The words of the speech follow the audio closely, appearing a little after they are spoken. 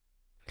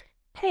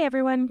Hey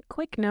everyone,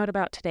 quick note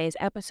about today's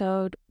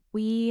episode.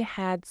 We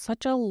had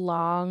such a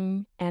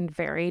long and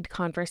varied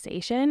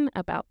conversation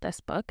about this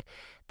book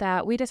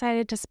that we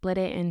decided to split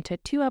it into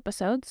two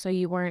episodes so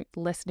you weren't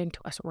listening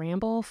to us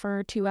ramble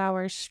for 2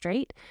 hours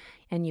straight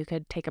and you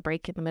could take a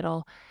break in the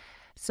middle.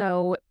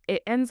 So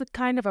it ends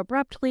kind of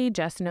abruptly.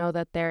 Just know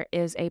that there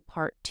is a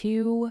part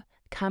two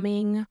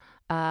coming.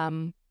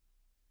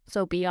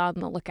 So be on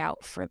the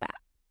lookout for that.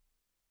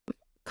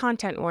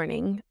 Content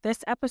warning.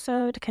 This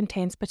episode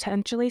contains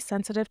potentially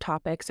sensitive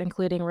topics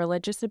including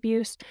religious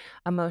abuse,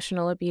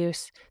 emotional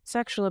abuse,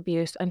 sexual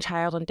abuse, and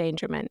child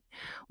endangerment.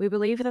 We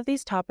believe that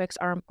these topics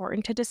are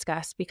important to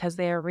discuss because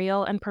they are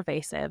real and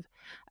pervasive.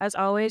 As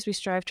always, we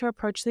strive to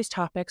approach these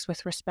topics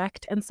with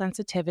respect and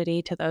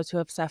sensitivity to those who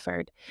have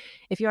suffered.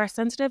 If you are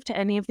sensitive to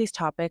any of these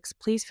topics,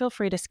 please feel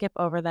free to skip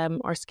over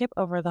them or skip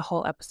over the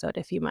whole episode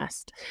if you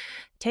must.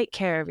 Take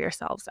care of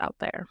yourselves out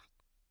there.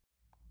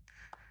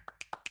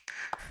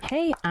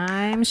 Hey,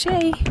 I'm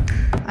Shay.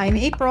 I'm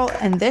April,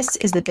 and this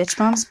is the Bitch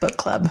Moms Book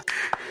Club,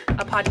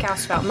 A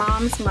podcast about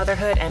moms,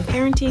 motherhood, and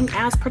parenting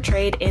as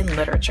portrayed in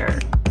literature.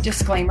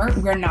 Disclaimer,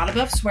 we're not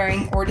above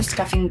swearing or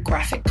discussing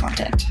graphic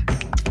content.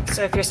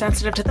 So if you're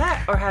sensitive to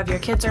that or have your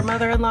kids or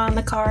mother-in-law in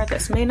the car,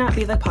 this may not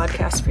be the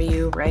podcast for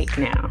you right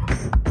now.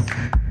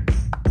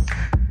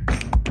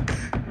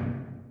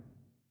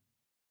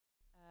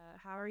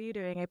 How are you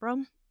doing,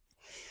 April?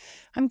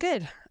 I'm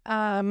good.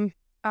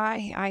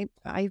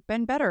 I've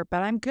been better,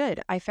 but I'm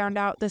good. I found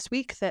out this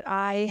week that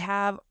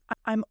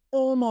I'm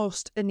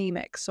almost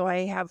anemic, so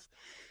I have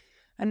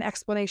an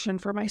explanation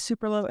for my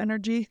super low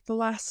energy the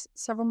last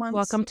several months.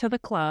 Welcome to the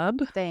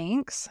club.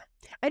 Thanks.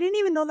 I didn't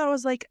even know that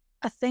was like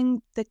a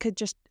thing that could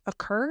just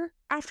occur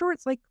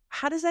afterwards. Like,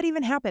 how does that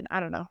even happen? I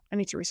don't know. I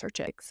need to research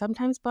it.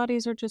 Sometimes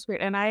bodies are just weird.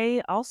 And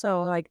I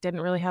also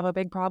didn't really have a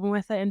big problem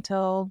with it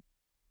until,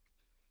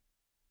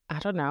 I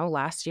don't know,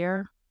 last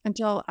year.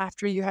 Until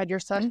after you had your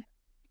son?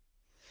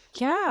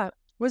 Yeah.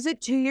 Was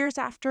it 2 years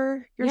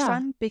after your Yeah.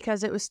 son?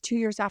 Because it was 2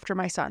 years after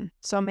my son.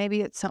 So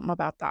maybe it's something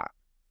about that.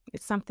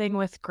 It's something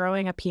with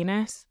growing a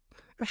penis.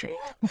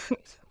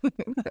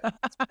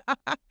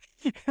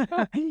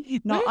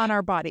 Not on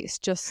our bodies,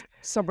 just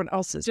someone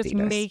else's Just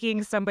penis.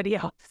 making somebody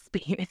else's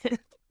penis.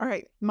 All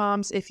right,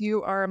 moms, if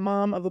you are a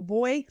mom of a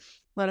boy,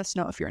 let us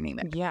know if you're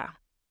anemic. Yeah.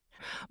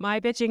 My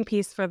bitching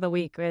piece for the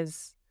week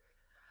is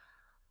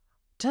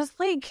just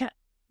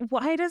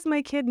why does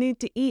my kid need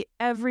to eat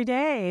every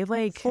day?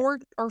 4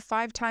 or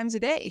 5 times a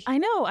day. I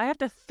know. I have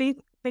to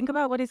think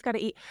about what he's got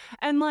to eat.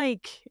 And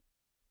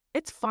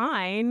it's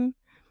fine.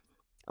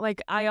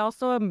 I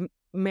also am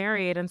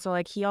married, and so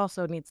he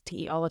also needs to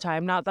eat all the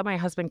time. Not that my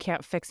husband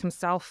can't fix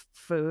himself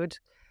food,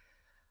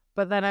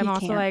 but then I'm He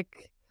also can't.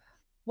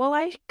 well,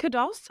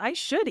 I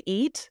should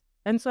eat.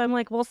 And so I'm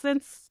well,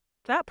 since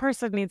that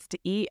person needs to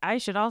eat, I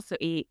should also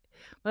eat.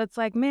 But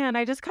it's man,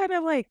 I just kind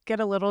of get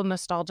a little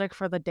nostalgic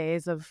for the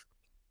days of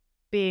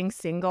being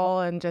single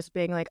and just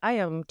being I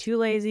am too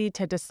lazy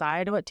to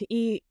decide what to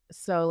eat.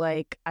 So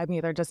I'm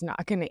either just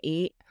not going to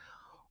eat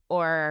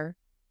or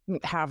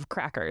have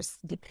crackers.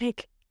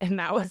 And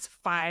that was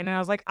fine. And I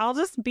was I'll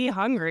just be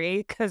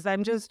hungry because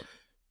I'm just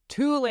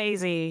too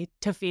lazy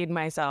to feed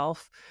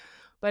myself.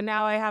 But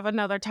now I have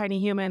another tiny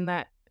human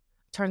that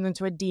turns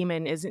into a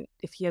demon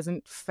if he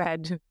isn't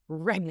fed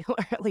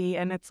regularly.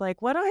 And it's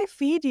what do I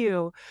feed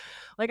you?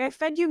 I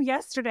fed you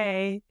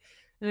yesterday,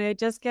 and I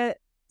just get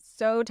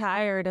so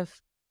tired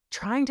of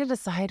trying to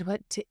decide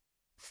what to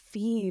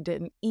feed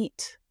and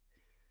eat.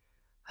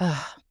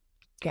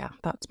 Yeah,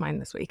 that's mine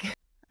this week.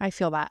 I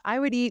feel that. I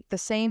would eat the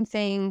same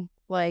thing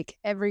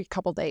every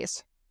couple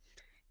days.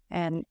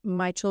 And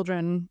my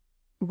children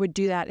would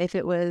do that if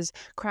it was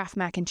Kraft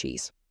mac and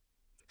cheese.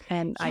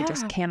 And I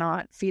just Yeah.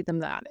 cannot feed them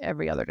that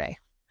every other day.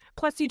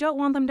 Plus, you don't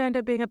want them to end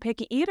up being a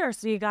picky eater,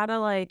 so you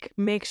gotta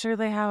make sure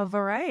they have a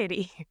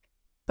variety.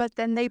 But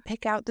then they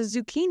pick out the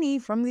zucchini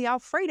from the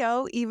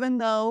Alfredo, even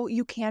though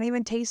you can't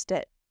even taste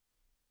it.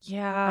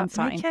 Yeah, I'm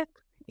fine.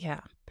 Yeah.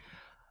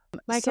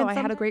 So I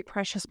had a great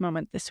precious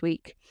moment this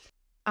week.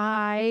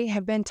 I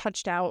have been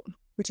touched out,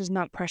 which is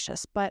not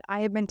precious, but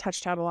I have been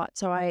touched out a lot.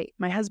 So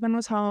my husband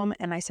was home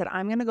and I said,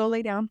 I'm going to go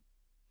lay down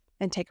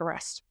and take a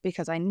rest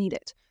because I need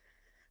it.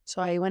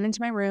 So I went into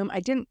my room.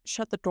 I didn't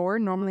shut the door.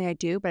 Normally I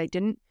do, but I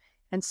didn't.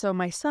 And so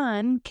my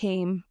son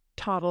came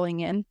toddling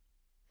in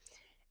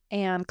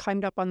and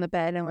climbed up on the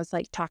bed and was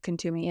talking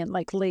to me and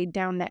laid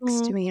down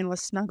next to me and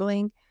was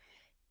snuggling.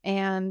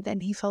 And then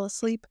he fell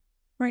asleep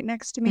right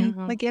next to me,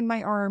 in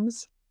my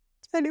arms.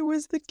 And it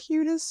was the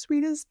cutest,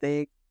 sweetest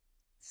thing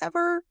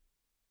ever.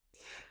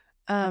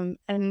 And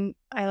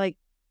I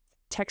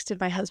texted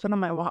my husband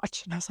on my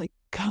watch and I was like,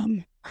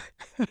 come.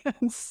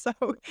 And so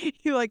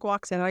he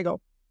walks in and I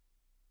go,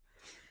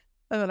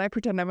 and then I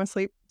pretend I'm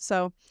asleep.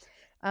 So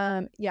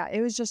yeah, it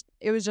was just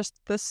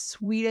the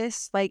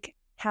sweetest,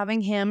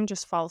 having him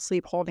just fall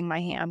asleep holding my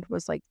hand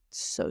was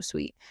so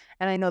sweet.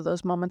 And I know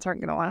those moments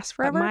aren't going to last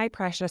forever. My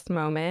precious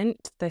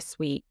moment this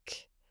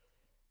week,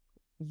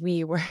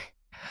 we were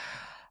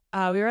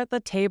at the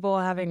table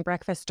having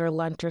breakfast or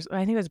lunch, or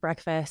I think it was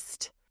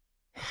breakfast.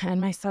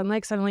 And my son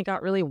like suddenly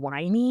got really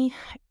whiny.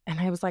 And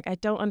I was like, I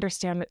don't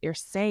understand what you're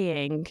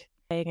saying.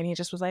 And he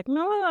just was like,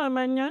 no,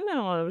 my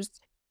nose.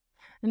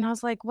 And I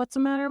was like, what's the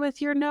matter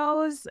with your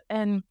nose?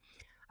 And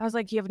I was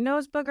like, you have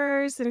nose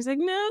boogers? And he's like,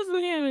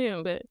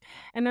 no.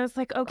 And I was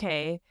like,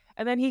 okay.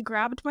 And then he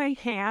grabbed my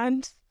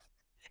hand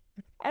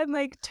and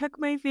like took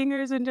my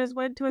fingers and just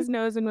went to his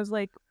nose and was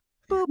like,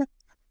 boop.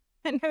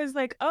 And I was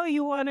like, oh,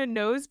 you want a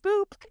nose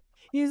boop?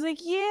 He was like,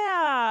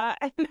 yeah.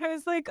 And I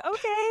was like,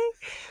 okay.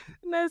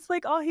 And I was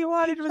like, all he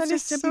wanted was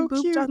just to be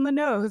booped on the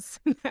nose.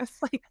 And I was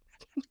like,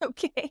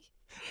 okay.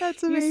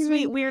 That's amazing. You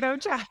sweet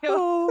weirdo child.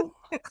 Oh,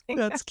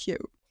 that's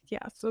cute.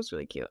 Yeah, so it's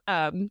really cute.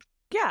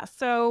 Yeah,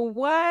 so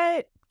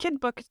what kid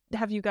book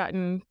have you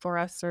gotten for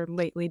us or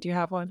lately? Do you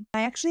have one?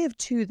 I actually have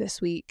 2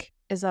 this week.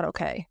 Is that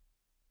okay?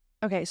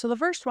 Okay, so the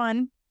first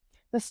one,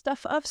 The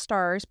Stuff of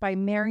Stars by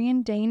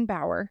Marion Dane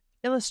Bauer,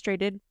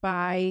 illustrated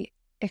by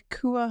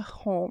Ekua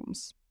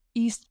Holmes,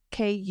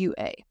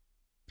 EKUA.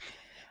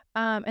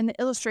 And the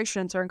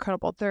illustrations are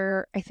incredible.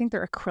 I think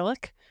they're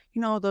acrylic.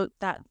 You know,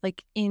 that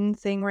like in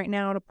thing right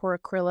now to pour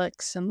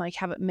acrylics and like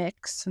have it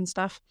mix and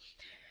stuff.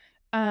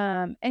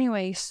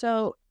 Anyway,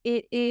 so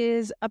it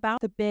is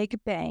about the Big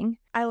Bang.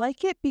 I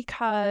like it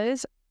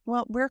because,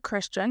 well, we're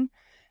Christian.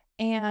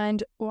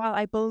 And while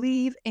I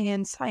believe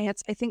in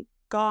science, I think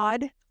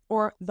God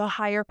or the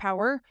higher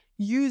power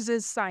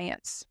uses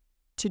science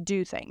to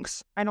do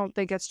things. I don't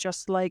think it's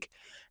just like,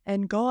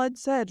 and God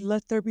said,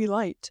 let there be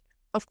light.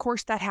 Of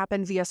course, that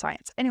happened via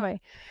science.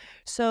 Anyway,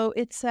 so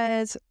it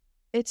starts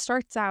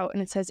out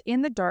and it says,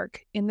 in the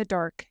dark, in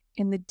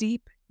the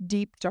deep,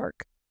 deep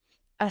dark,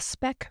 a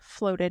speck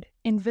floated,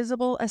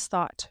 invisible as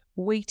thought,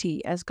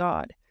 weighty as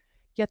God.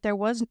 Yet there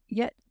was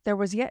yet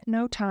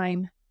no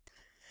time.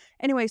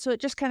 Anyway, so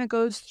it just kind of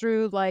goes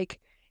through like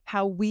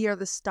how we are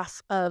the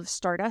stuff of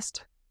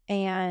stardust.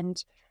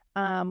 And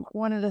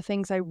one of the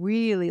things I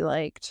really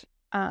liked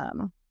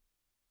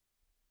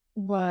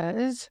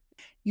was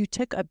you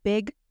took a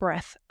big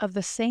breath of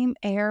the same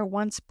air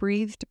once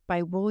breathed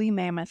by woolly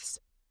mammoths.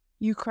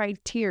 You cried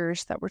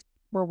tears that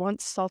were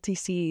once salty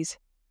seas.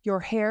 Your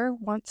hair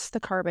once the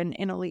carbon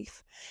in a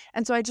leaf.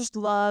 And so I just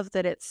love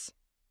that it's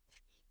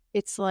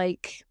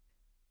like,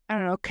 I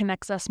don't know,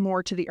 connects us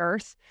more to the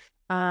earth.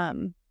 Yeah,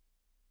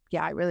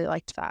 I really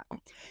liked that.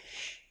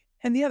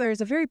 And the other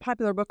is a very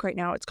popular book right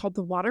now. It's called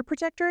The Water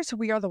Protectors.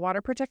 We Are the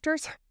Water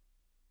Protectors.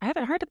 I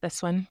haven't heard of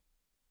this one.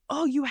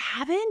 Oh, you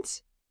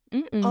haven't?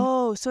 Mm-mm.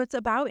 Oh, so it's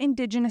about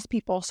Indigenous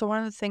people. So one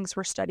of the things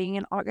we're studying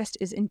in August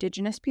is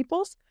Indigenous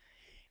peoples.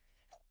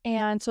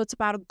 And so it's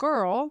about a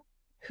girl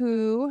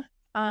who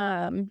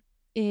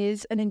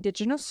is an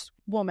Indigenous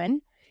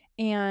woman.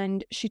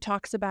 And she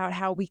talks about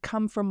how we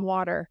come from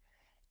water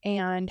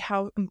and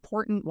how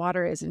important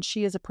water is. And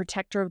she is a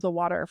protector of the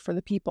water for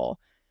the people.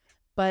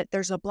 But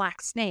there's a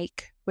black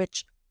snake,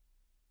 which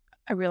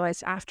I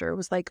realized after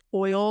was like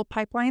oil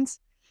pipelines.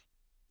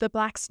 The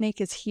black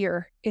snake is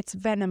here. Its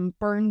venom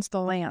burns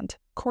the land,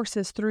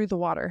 courses through the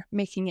water,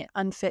 making it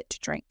unfit to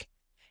drink.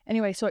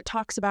 Anyway, so it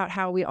talks about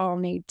how we all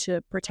need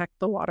to protect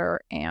the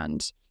water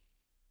and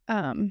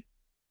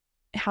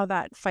how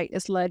that fight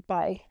is led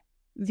by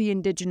the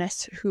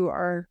Indigenous who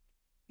are,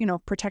 you know,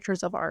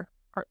 protectors of our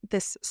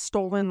this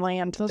stolen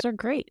land. Those are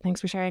great.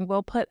 Thanks for sharing.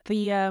 We'll put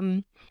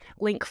the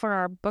link for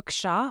our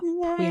bookshop.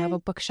 Yay. We have a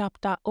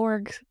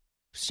bookshop.org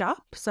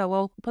shop. So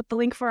we'll put the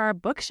link for our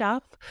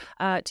bookshop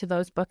to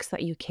those books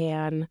that you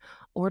can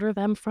order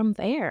them from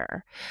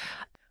there.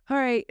 All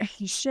right,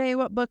 Shay,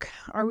 what book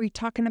are we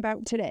talking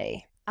about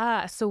today?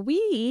 So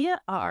we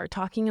are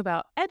talking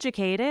about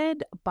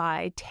Educated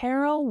by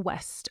Tara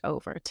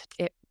Westover.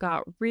 It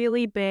got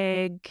really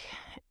big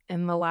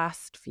in the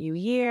last few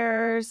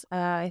years.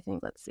 I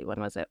think, let's see,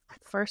 when was it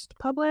first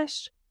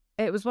published?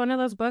 It was one of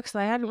those books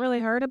that I hadn't really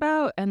heard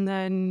about, and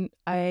then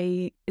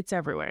it's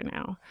everywhere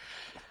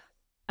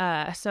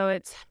now. So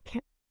it's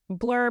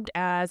blurbed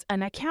as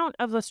an account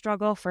of the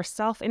struggle for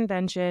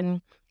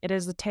self-invention. It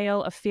is a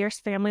tale of fierce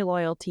family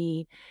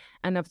loyalty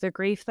and of the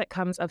grief that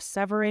comes of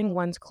severing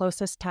one's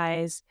closest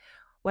ties.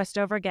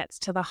 Westover gets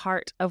to the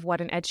heart of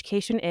what an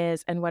education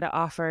is and what it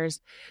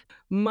offers.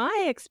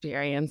 My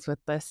experience with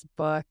this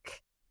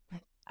book,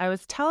 I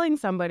was telling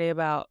somebody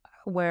about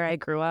where I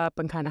grew up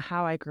and kind of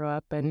how I grew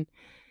up, and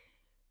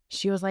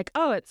she was like,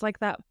 oh, it's like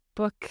that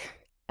book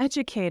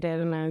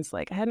Educated. And I was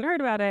like, I hadn't heard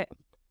about it.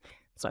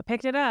 So I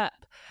picked it up.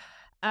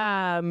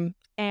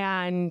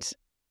 And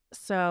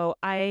so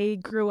I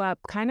grew up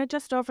kind of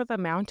just over the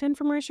mountain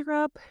from where she grew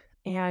up.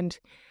 And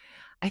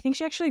I think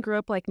she actually grew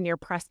up like near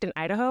Preston,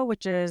 Idaho,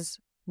 which is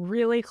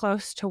really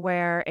close to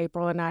where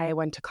April and I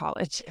went to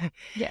college.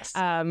 Yes.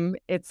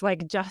 It's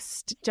like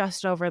just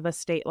over the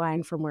state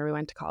line from where we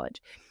went to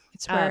college.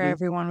 It's where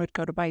everyone would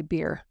go to buy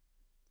beer.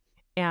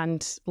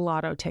 And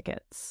lotto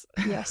tickets.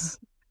 Yes.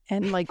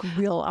 And like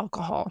real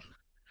alcohol.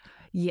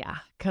 Yeah,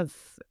 because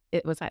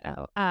it was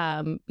Idaho.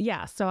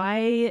 Yeah, so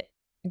I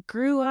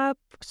grew up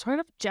sort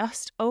of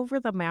just over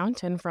the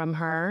mountain from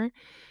her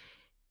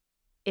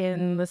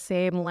in the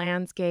same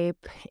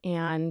landscape,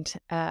 and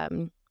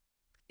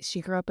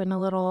she grew up in a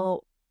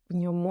little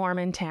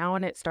Mormon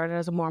town. It started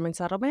as a Mormon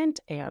settlement,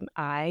 and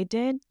I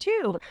did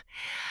too.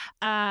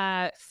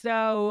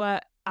 So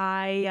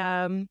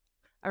I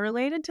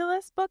related to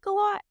this book a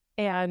lot,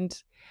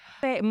 and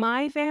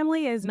my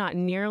family is not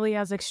nearly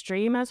as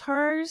extreme as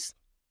hers,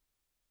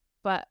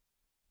 but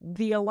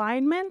the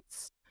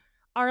alignments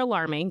are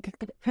alarming.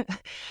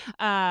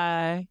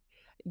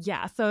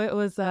 Yeah, so it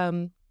was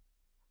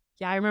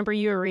yeah, I remember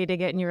you were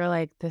reading it and you were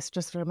like, this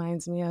just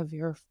reminds me of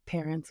your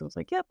parents. I was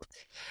like, yep.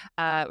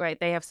 Right,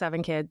 they have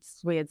 7 kids.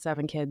 We had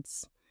 7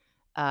 kids.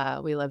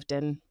 We lived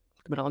in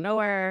the middle of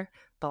nowhere.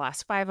 The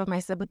last 5 of my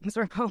siblings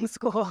were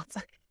homeschooled.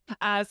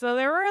 So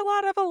there were a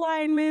lot of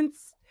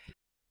alignments.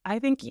 I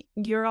think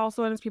you're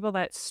also one of those people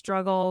that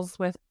struggles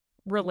with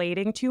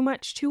relating too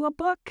much to a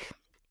book.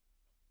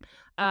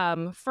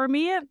 For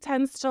me, it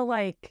tends to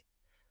like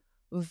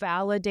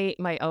validate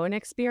my own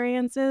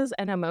experiences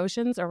and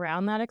emotions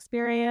around that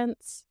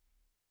experience.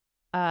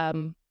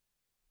 And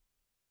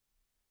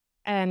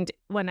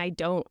when I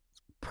don't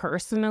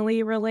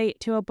personally relate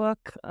to a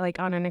book, like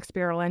on an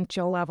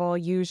experiential level,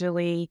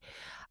 usually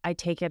I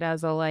take it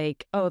as a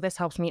like, oh, this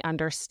helps me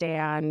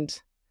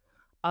understand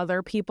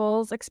other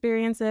people's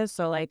experiences.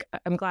 So like,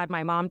 I'm glad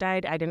my mom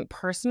died. I didn't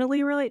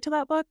personally relate to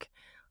that book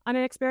on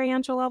an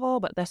experiential level,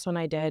 but this one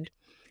I did.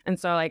 And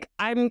so like,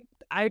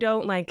 I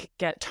don't like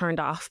get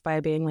turned off by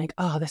being like,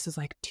 oh, this is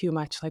like too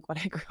much like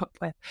what I grew up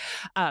with.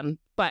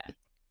 But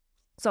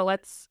so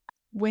let's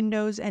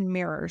windows and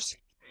mirrors.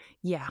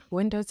 Yeah,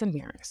 windows and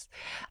mirrors.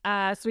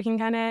 So we can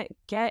kind of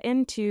get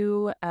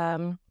into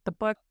the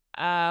book.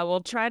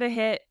 We'll try to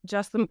hit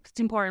just the most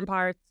important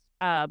parts.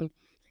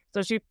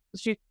 So she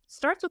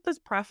starts with this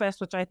preface,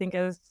 which I think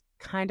is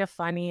kind of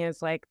funny,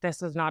 is like,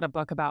 this is not a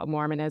book about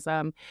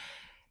Mormonism,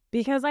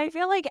 because I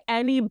feel like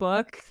any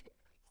book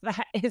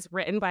that is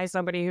written by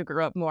somebody who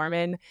grew up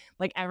Mormon,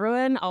 like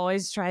everyone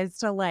always tries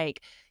to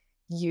like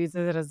use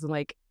it as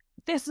like,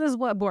 this is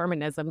what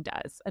Mormonism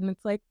does. And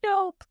it's like,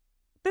 nope,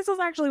 this is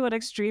actually what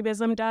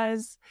extremism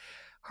does.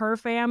 Her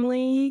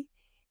family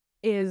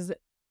is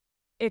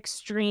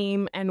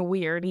extreme and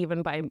weird,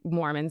 even by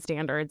Mormon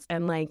standards,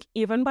 and like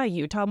even by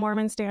Utah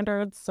Mormon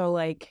standards. So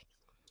like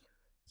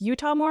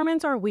Utah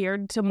Mormons are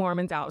weird to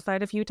Mormons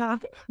outside of Utah.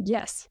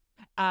 Yes.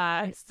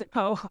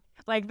 So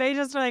like they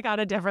just are like on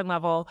a different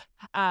level.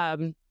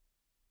 And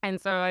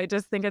so I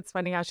just think it's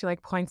funny how she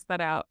like points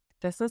that out.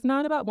 This is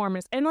not about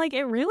Mormons. And like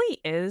it really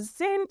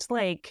isn't.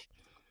 Like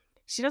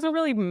she doesn't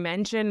really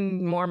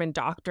mention Mormon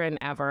doctrine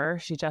ever.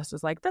 She just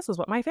is like, this is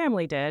what my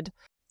family did.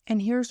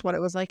 And here's what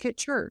it was like at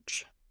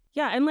church.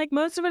 Yeah, and like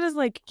most of it is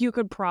like you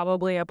could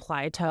probably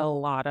apply to a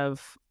lot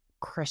of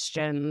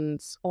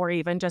Christians or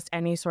even just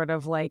any sort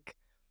of like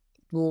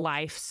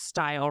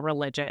lifestyle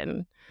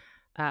religion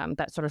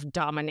that sort of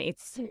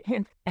dominates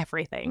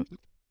everything.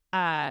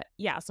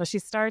 Yeah, so she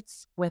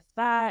starts with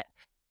that.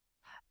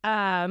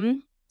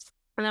 And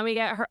then we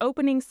get her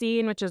opening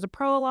scene, which is a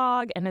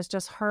prologue, and it's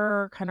just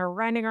her kind of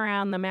running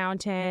around the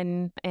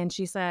mountain. And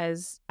she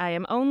says, I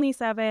am only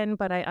 7,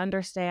 but I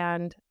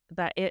understand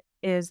that it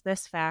is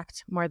this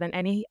fact more than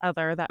any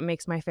other that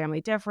makes my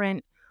family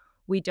different.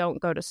 We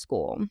don't go to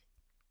school.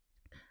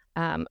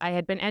 I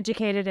had been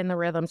educated in the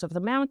rhythms of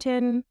the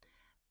mountain,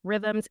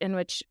 rhythms in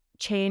which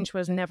change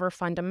was never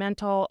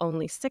fundamental,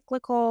 only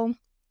cyclical.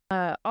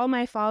 All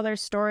my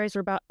father's stories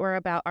were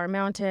about our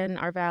mountain,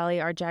 our valley,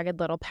 our jagged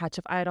little patch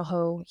of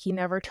Idaho. He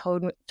never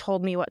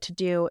told me what to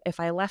do if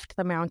I left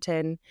the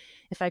mountain,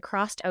 if I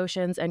crossed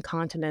oceans and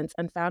continents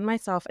and found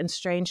myself in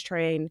strange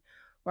terrain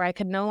where I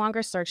could no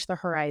longer search the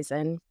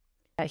horizon.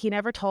 He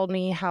never told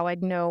me how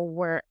I'd know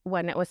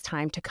when it was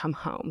time to come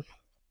home.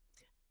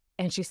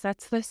 And she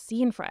sets the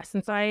scene for us.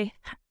 And so I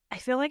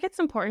feel like it's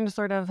important to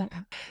sort of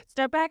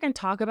step back and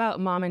talk about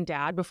mom and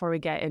dad before we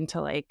get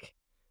into like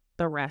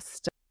the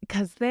rest,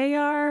 because they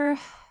are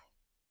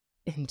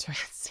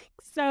interesting.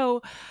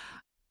 So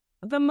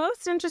the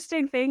most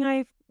interesting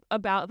thing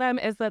about them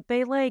is that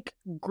they like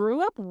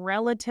grew up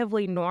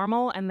relatively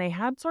normal and they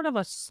had sort of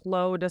a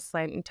slow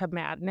descent into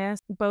madness.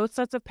 Both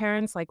sets of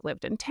parents like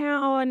lived in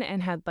town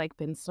and had like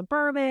been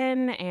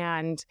suburban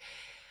and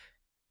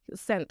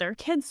sent their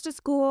kids to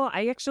school.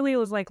 I actually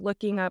was like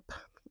looking up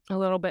a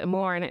little bit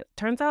more, and it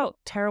turns out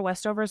Tara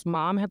Westover's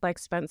mom had like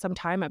spent some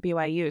time at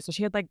BYU, so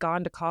she had like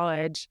gone to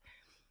college.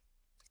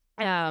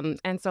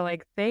 And so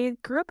like they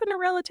grew up in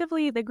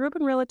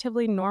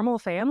relatively normal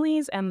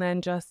families, and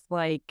then just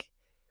like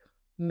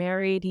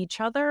married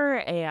each other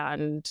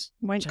and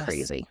went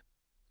crazy.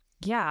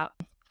 Yeah.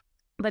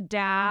 The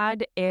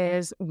dad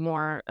is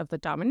more of the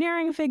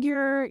domineering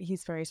figure.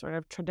 He's very sort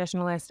of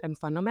traditionalist and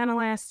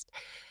fundamentalist.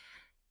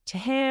 To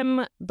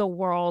him, the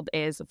world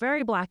is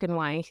very black and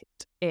white.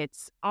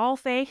 It's all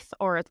faith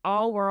or it's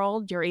all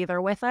world. You're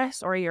either with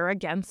us or you're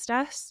against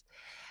us.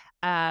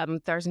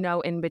 There's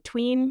no in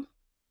between.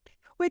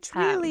 Which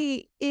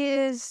really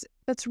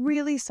that's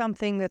really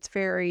something that's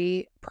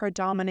very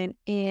predominant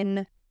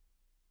in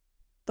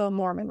the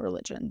Mormon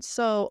religion.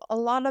 So a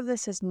lot of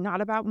this is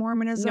not about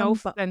Mormonism. No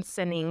fence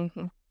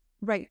sinning.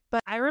 Right.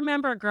 But I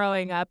remember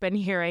growing up and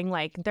hearing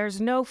like, there's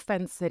no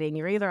fence sitting.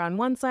 You're either on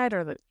one side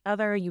or the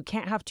other. You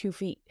can't have 2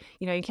 feet.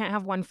 You can't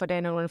have 1 foot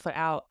in and 1 foot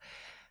out.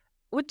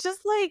 Which is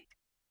like,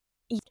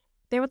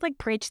 they would like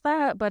preach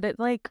that, but it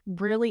like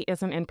really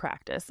isn't in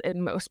practice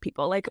in most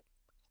people. Like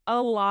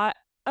a lot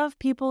of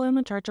people in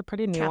the church are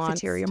pretty nuanced.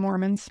 Cafeteria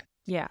Mormons.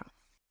 Yeah.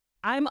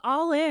 I'm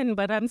all in,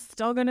 but I'm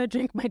still going to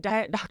drink my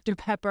Diet Dr.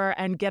 Pepper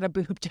and get a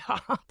boob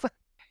job.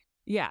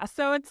 Yeah.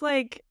 So it's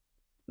like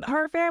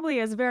her family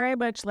is very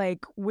much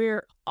like,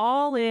 we're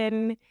all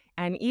in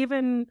and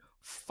even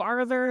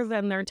farther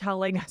than they're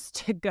telling us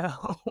to go.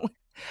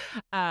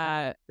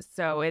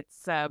 So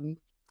it's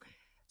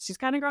she's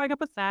kind of growing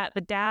up with that.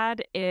 The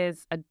dad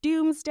is a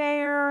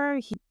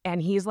doomsdayer, and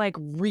he's like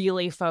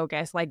really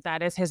focused. Like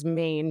that is his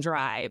main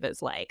drive,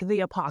 is like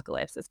the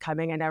apocalypse is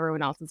coming and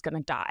everyone else is going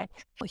to die.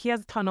 He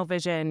has tunnel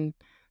vision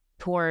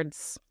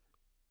towards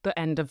the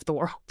end of the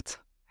world.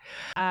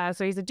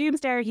 So he's a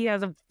doomsdayer. He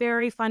has a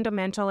very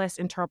fundamentalist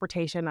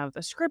interpretation of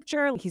the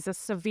scripture. He's a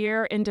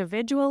severe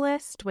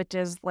individualist, which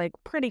is like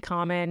pretty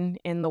common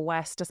in the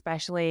West,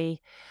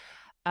 especially.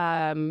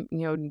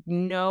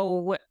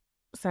 No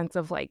sense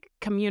of like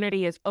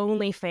community is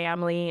only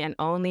family and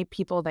only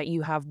people that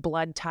you have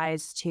blood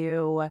ties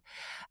to.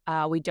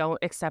 We don't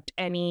accept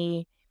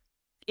any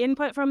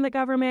input from the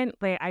government.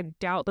 I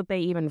doubt that they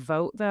even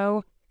vote,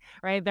 though,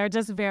 right? They're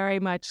just very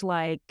much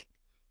like,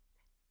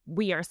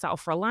 we are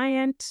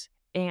self-reliant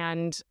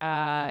and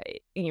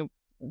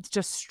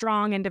just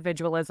strong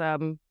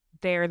individualism.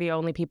 They're the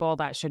only people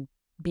that should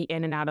be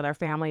in and out of their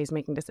families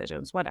making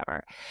decisions,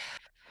 whatever.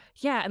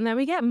 Yeah, and then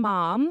we get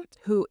Mom,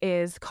 who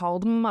is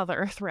called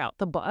Mother throughout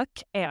the book.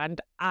 And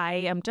I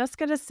am just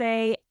going to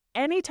say,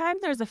 anytime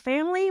there's a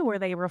family where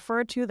they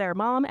refer to their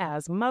mom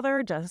as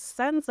Mother, just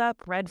sends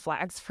up red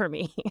flags for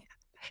me.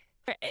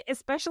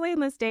 Especially in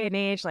this day and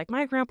age, like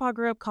my grandpa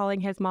grew up calling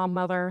his mom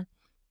Mother.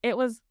 It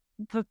was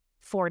the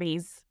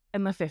 40s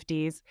and the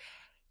 50s.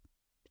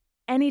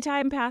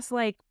 Anytime past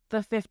like the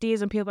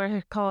 50s and people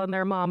are calling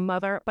their mom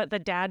Mother, but the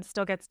dad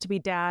still gets to be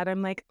dad,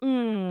 I'm like,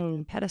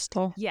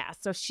 pedestal. Yeah,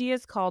 so she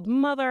is called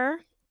Mother.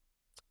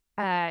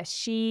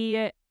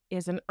 She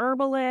is an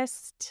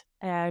herbalist,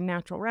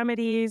 natural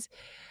remedies.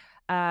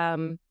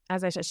 As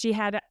I said, she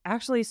had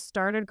actually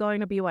started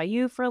going to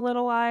BYU for a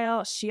little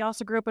while. She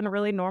also grew up in a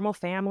really normal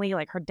family.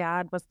 Like her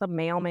dad was the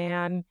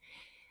mailman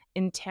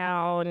in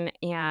town,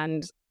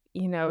 and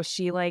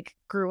she like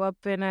grew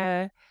up in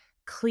a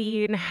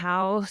clean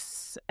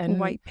house and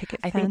white picket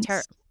fence.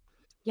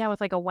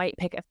 With like a white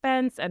picket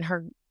fence,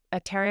 and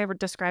Terry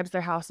describes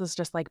their house as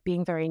just like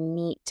being very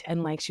neat,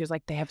 and like she was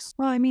like, they have.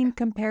 Well, I mean,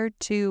 compared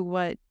to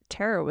what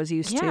Tara was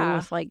used to,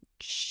 with like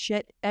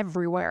shit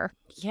everywhere.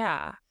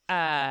 Yeah.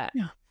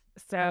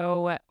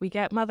 So we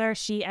get Mother.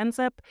 She ends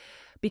up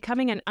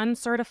becoming an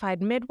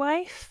uncertified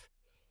midwife,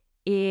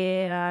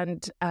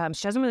 and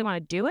she doesn't really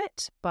want to do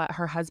it, but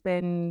her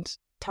husband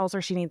tells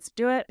her she needs to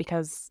do it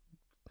because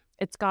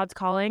it's God's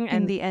calling.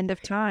 And in the end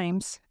of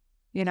times,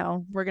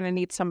 we're going to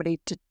need somebody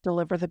to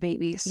deliver the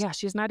babies. Yeah,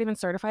 she's not even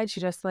certified. She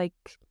just like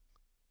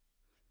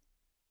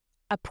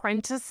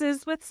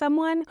apprentices with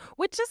someone,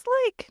 which is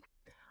like,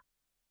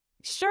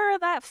 sure,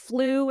 that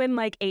flew in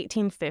like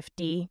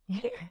 1850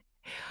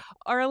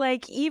 or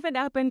like even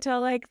up until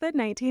like the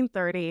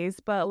 1930s.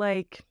 But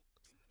like,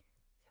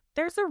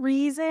 there's a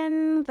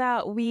reason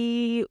that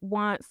we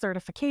want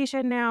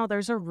certification now.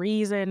 There's a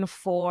reason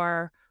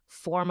for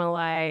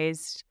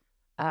formalized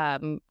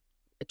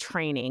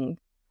training.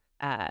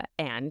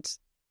 And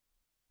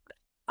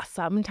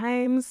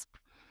sometimes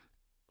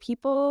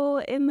people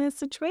in this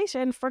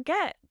situation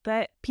forget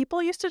that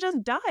people used to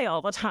just die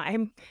all the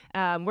time.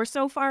 We're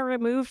so far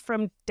removed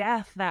from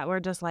death that we're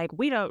just like,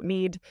 we don't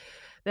need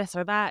this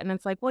or that. And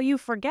it's like, well, you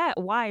forget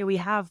why we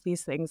have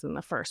these things in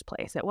the first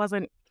place. It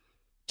wasn't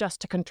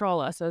just to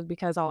control us. It was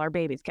because all our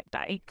babies kept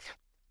dying.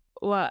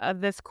 Well,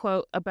 this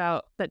quote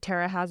that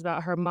Tara has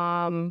about her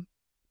mom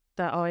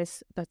that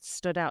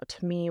stood out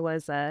to me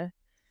was her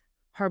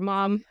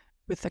mom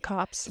with the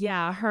cops.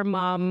 Yeah, her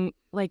mom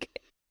like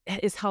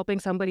is helping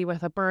somebody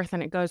with a birth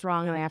and it goes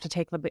wrong and they have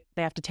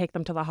to take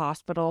them to the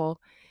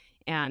hospital,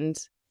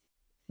 and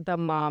the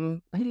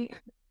mom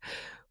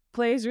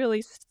plays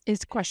really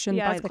is questioned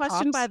by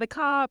the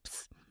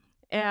cops,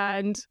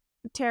 and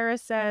Tara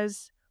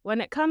says, when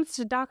it comes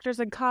to doctors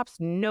and cops,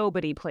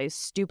 nobody plays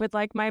stupid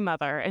like my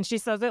mother. And she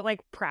says it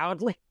like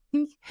proudly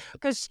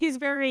because she's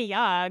very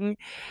young.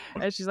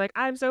 And she's like,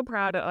 I'm so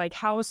proud of like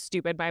how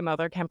stupid my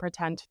mother can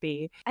pretend to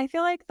be. I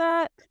feel like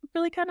that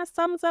really kind of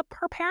sums up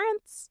her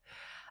parents.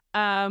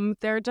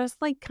 They're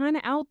just like kind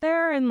of out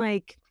there and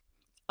like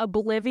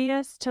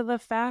oblivious to the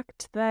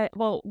fact that,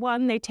 well,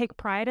 one, they take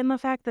pride in the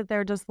fact that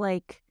they're just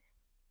like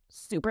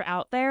super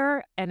out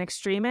there and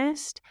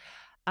extremist.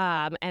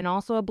 And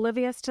also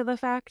oblivious to the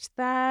fact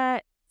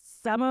that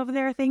some of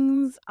their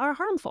things are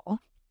harmful.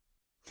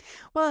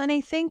 Well, and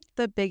I think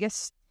the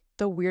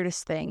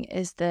weirdest thing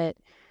is that,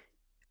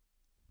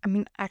 I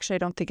mean, actually, I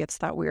don't think it's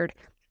that weird.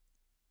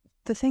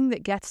 the thing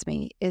that gets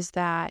me is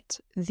that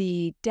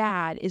the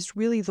dad is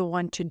really the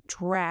one to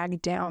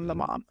drag down the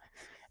mom.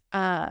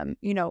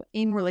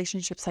 In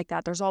relationships like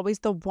that, there's always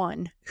the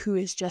one who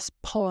is just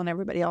pulling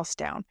everybody else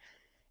down.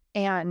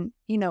 And,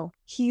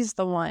 he's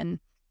the one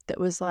that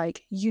was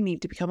like, you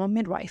need to become a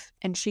midwife.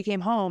 And she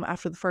came home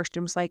after the first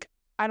and was like,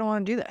 I don't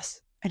want to do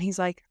this. And he's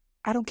like,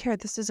 I don't care.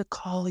 This is a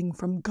calling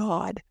from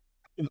God.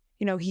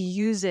 He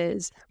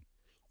uses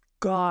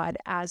God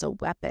as a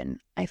weapon,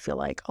 I feel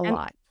like, a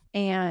lot,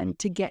 and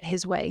to get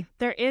his way.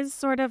 There is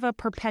sort of a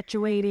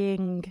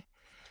perpetuating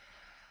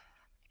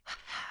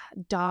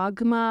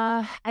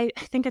dogma. I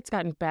think it's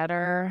gotten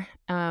better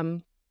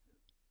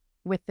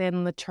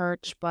within the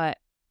church, but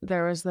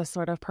there was this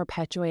sort of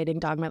perpetuating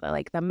dogma that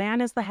like the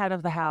man is the head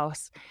of the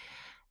house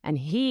and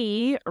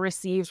he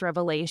receives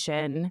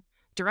revelation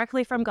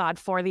directly from God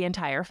for the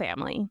entire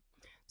family.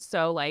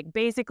 So like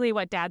basically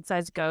what dad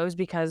says goes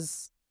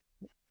because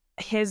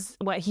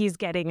what he's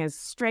getting is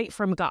straight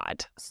from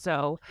God.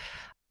 So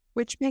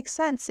which makes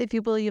sense if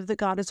you believe that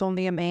God is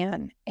only a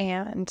man.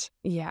 And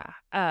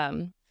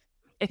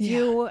if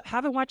you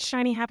haven't watched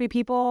Shiny Happy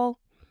People,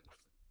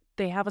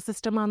 they have a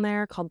system on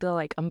there called the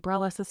like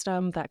umbrella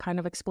system that kind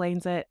of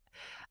explains it.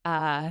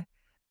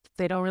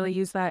 They don't really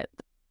use that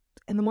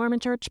in the Mormon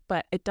church,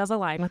 but it does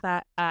align with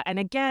that. And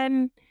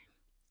again,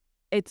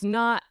 it's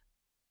not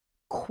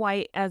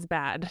quite as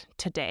bad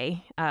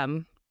today.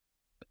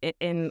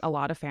 In a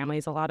lot of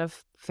families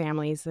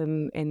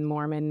in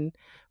Mormon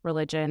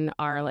religion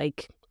are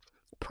like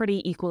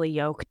pretty equally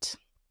yoked.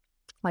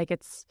 Like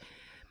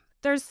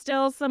there's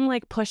still some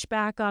like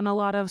pushback on a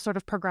lot of sort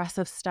of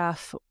progressive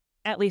stuff,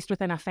 at least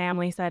within a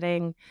family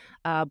setting.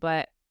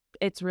 But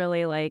it's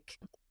really like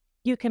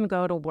you can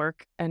go to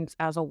work and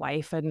as a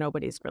wife and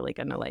nobody's really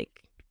going to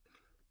like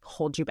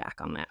hold you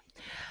back on that.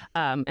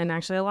 And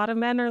actually a lot of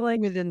men are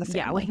like within the family.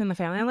 Yeah, within the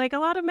family. And like a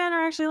lot of men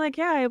are actually like,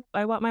 yeah,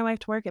 I want my wife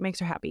to work. It makes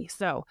her happy.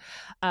 So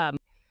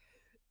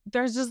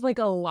there's just like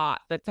a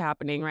lot that's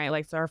happening, right?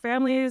 Like so our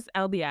family is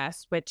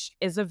LDS, which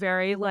is a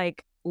very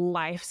like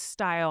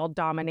lifestyle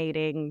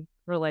dominating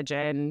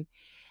religion.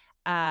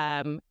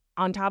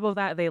 On top of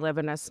that, they live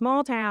in a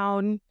small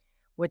town,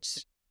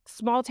 which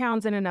small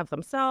towns in and of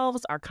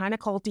themselves are kind of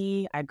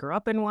culty. I grew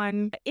up in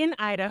one in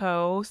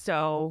Idaho,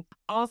 so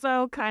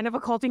also kind of a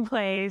culty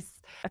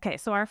place. Okay,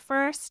 so our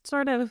first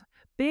sort of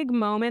big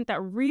moment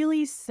that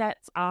really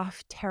sets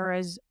off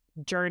Tara's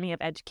journey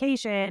of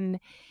education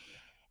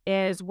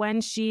is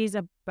when she's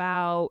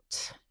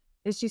about,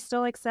 is she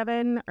still like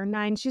 7 or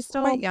 9? She's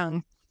still quite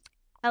young.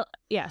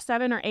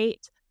 7 or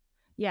 8.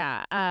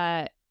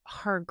 Yeah,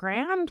 her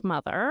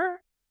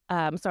grandmother.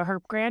 So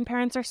her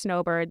grandparents are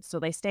snowbirds, so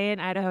they stay in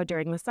Idaho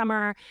during the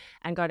summer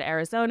and go to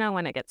Arizona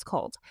when it gets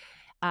cold.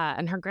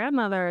 And her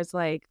grandmother is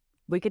like,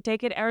 we could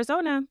take you to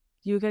Arizona.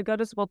 You could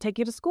we'll take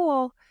you to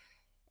school.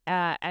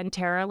 And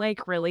Tara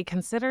like really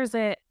considers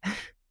it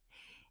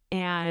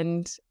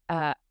and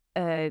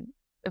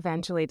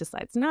eventually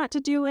decides not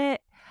to do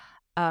it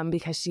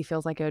because she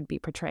feels like it would be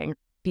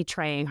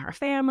betraying her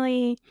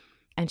family.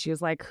 And she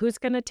was like, who's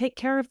going to take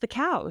care of the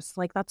cows?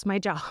 Like, that's my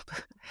job.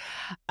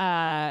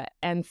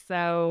 And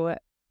so,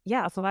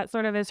 so that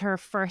sort of is her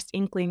first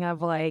inkling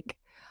of like,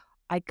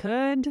 I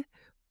could,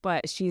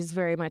 but she's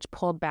very much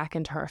pulled back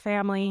into her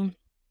family.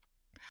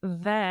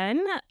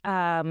 Then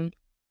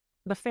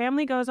the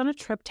family goes on a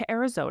trip to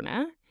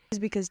Arizona.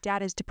 Because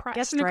dad is depressed,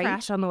 gets in a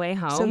crash on the way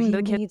home. So he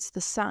needs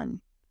the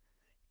sun.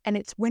 And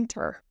it's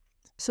winter.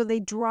 So they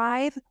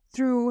drive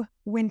through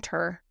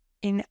winter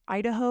in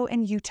Idaho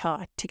and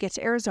Utah to get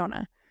to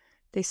Arizona.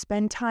 They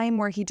spend time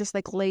where he just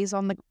like lays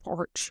on the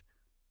porch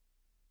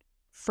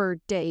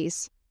for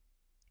days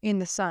in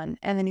the sun.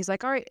 And then he's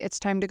like, all right, it's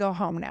time to go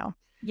home now.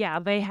 Yeah,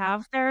 they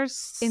have their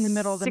in the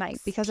middle of the night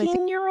because I think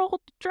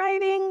 16-year-old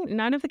driving.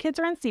 None of the kids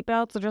are in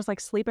seatbelts. They're just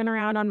like sleeping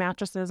around on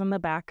mattresses in the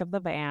back of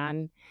the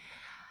van.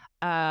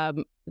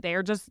 They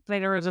were just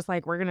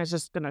like, we're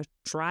gonna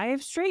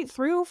drive straight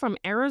through from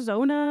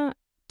Arizona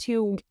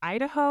to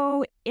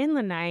Idaho in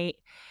the night.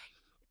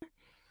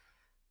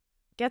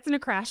 Gets in a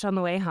crash on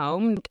the way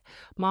home.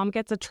 Mom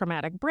gets a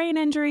traumatic brain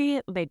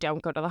injury. They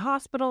don't go to the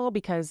hospital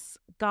because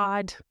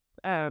God,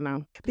 I don't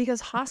know.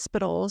 Because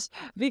hospitals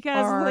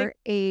are like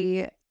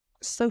a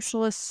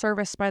socialist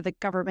service by the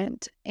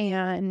government,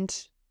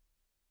 and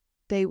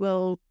they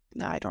will,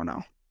 I don't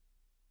know.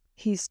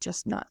 He's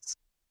just nuts.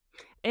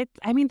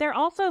 They're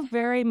also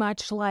very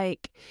much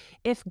like,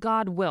 if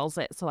God wills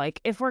it. So like,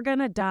 if we're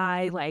gonna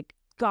die, like,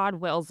 God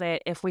wills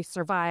it. If we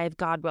survive,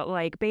 God will,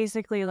 like,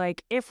 basically,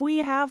 like, if we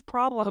have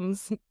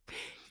problems,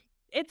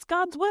 it's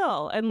God's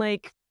will. And,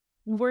 like,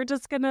 we're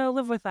just going to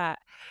live with that.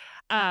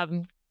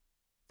 And,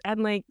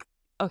 like,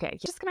 okay, you're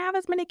just going to have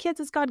as many kids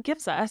as God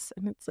gives us.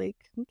 And it's like,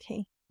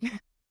 okay.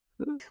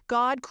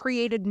 God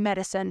created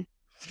medicine.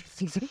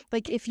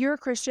 Like, if you're a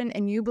Christian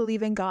and you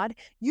believe in God,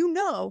 you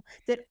know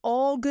that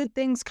all good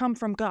things come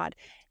from God.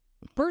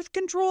 Birth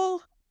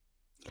control.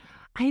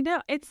 I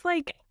know. It's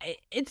like,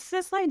 it's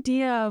this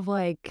idea of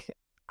like,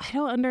 I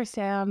don't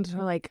understand,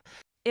 like,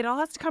 it all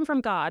has to come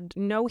from God.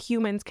 No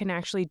humans can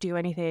actually do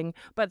anything.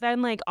 But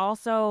then, like,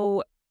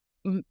 also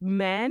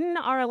men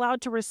are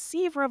allowed to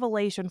receive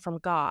revelation from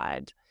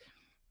God.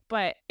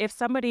 But if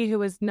somebody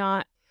who is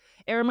not,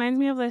 it reminds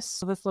me of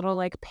this little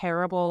like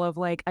parable of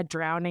like a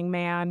drowning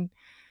man,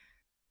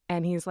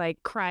 and he's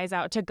like cries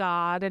out to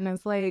God and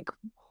is like,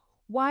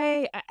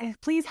 why,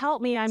 please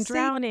help me, I'm Save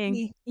drowning.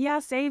 me. Yeah,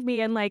 save me.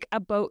 And like a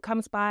boat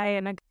comes by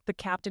and the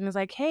captain is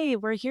like, hey,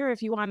 we're here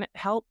if you want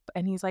help.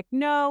 And he's like,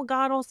 no,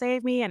 God will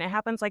save me. And it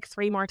happens like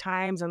 3 more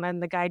times. And then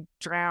the guy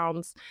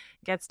drowns,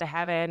 gets to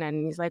heaven.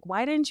 And he's like,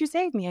 why didn't you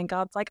save me? And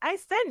God's like, I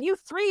sent you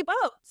 3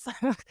 boats. I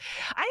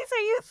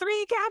sent you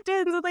 3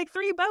 captains with like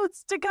 3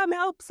 boats to come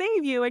help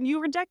save you. And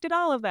you rejected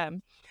all of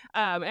them.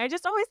 And I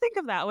just always think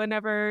of that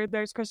whenever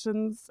there's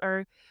Christians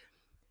or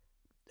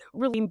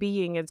really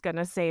being is going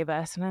to save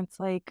us. And it's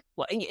like,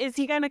 well, is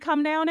he going to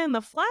come down in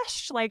the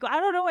flesh? Like, I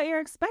don't know what you're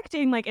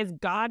expecting. Like, is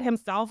God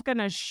himself going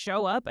to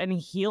show up and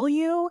heal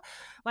you?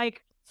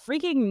 Like,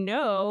 freaking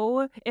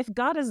no. If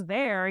God is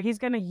there, he's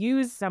going to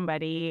use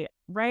somebody,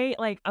 right?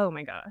 Like, oh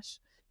my gosh.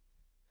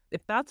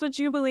 If that's what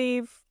you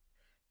believe,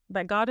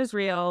 that God is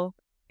real,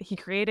 he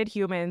created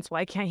humans,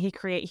 why can't he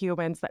create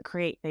humans that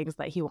create things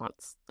that he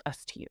wants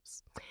us to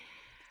use?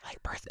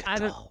 Like birth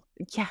control.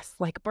 Yes,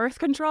 like birth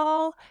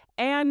control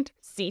and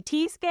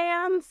CT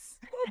scans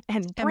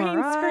and brain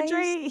MRIs.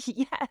 surgery.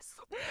 Yes.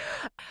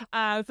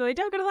 So they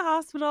don't go to the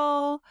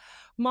hospital.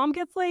 Mom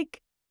gets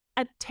like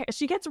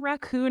she gets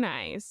raccoon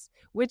eyes,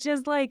 which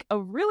is like a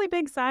really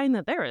big sign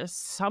that there is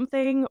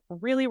something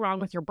really wrong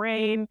with your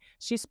brain.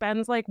 She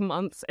spends like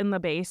months in the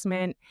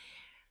basement,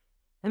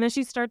 and then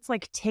she starts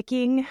like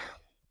ticking.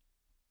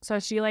 So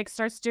she like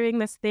starts doing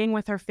this thing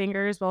with her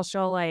fingers while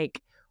she'll like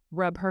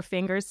rub her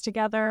fingers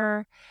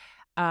together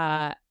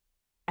as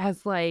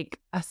like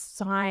a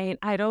sign.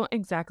 I don't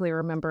exactly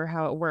remember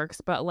how it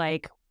works, but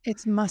like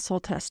it's muscle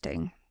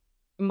testing.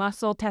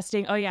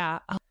 Oh yeah.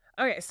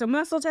 Okay, so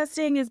muscle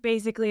testing is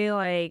basically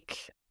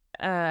like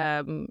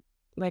I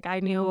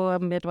knew a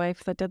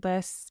midwife that did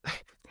this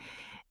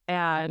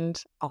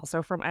and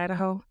also from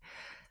Idaho.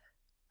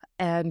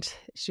 And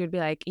she would be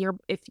like,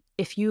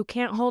 if you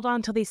can't hold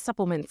on to these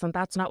supplements, then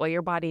that's not what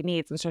your body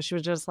needs. And so she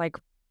would just like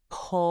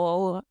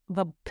pull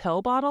the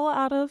pill bottle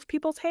out of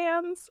people's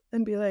hands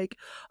and be like,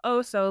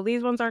 oh, so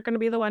these ones aren't going to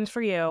be the ones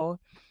for you.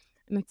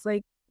 And it's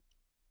like,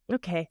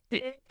 okay.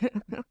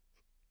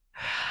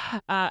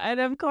 And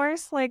of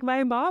course, like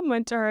my mom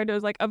went to her and it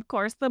was like, of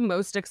course, the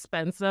most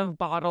expensive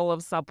bottle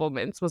of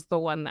supplements was the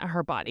one that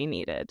her body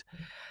needed.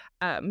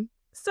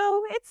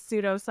 So it's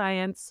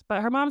pseudoscience,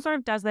 but her mom sort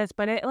of does this,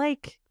 but it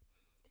like,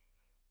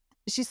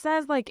 she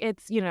says like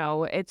it's,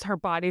 it's her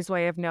body's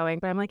way of knowing,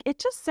 but I'm like, it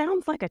just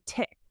sounds like a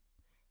tick.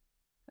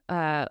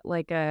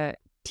 Like a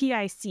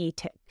TIC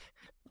tick.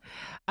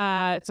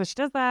 So she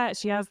does that.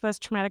 She has this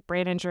traumatic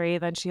brain injury.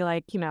 Then she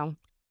like,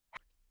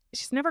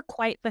 she's never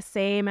quite the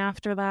same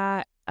after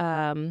that.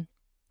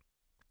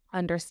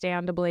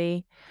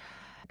 Understandably.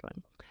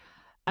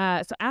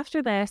 So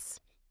after this,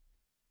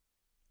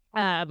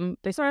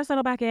 they sort of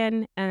settle back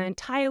in, and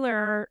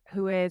Tyler,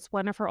 who is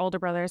one of her older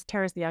brothers,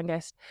 Tara's the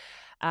youngest,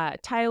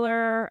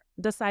 Tyler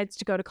decides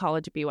to go to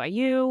college at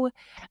BYU.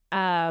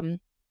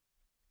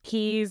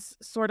 He's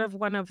sort of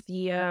one of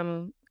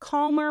the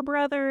calmer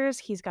brothers.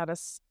 He's got a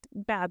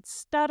bad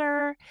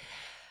stutter,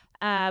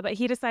 but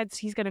he decides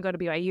he's going to go to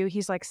BYU.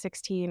 He's like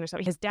 16 or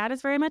something. His dad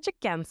is very much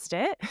against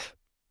it.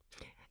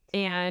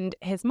 And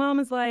his mom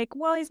is like,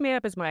 well, he's made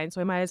up his mind,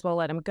 so we might as well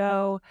let him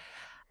go.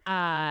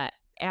 And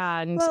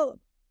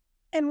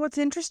what's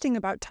interesting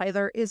about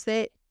Tyler is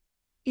that,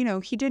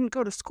 he didn't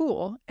go to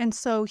school. And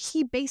so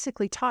he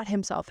basically taught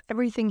himself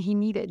everything he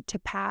needed to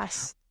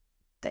pass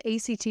the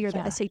ACT or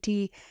the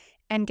SAT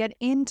and get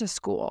into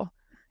school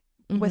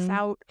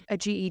without a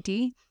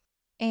GED,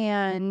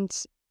 and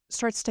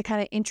starts to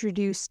kind of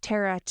introduce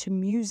Tara to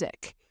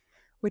music,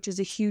 which is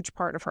a huge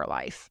part of her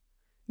life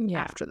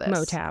after this.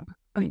 Motab.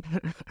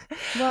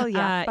 Well,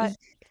 yeah, but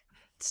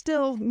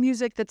still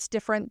music that's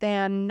different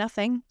than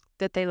nothing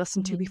that they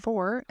listened to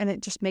before, and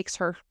it just makes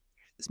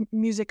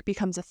music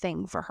becomes a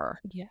thing for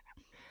her.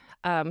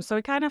 Yeah. So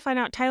we kind of find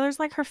out Tyler's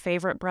like her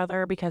favorite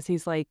brother because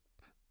he's like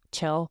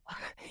chill.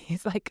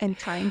 He's like and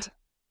kind.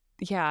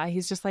 Yeah,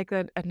 he's just like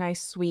a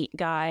nice, sweet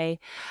guy.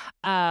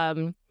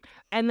 And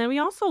then we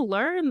also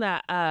learn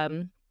that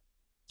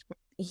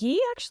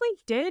he actually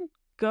did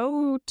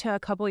go to a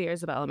couple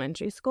years of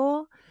elementary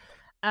school.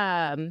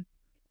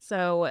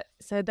 So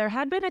there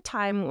had been a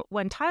time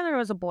when Tyler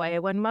was a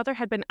boy when Mother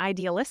had been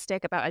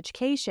idealistic about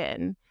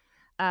education.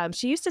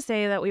 She used to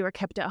say that we were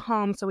kept at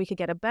home so we could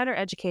get a better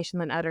education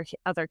than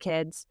other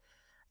kids.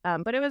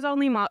 But it was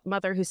only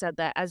Mother who said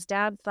that, as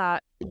Dad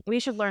thought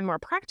we should learn more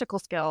practical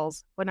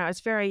skills. When I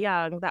was very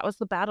young, that was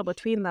the battle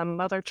between them,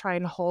 Mother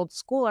trying to hold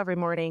school every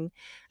morning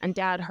and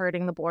Dad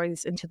herding the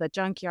boys into the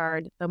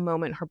junkyard the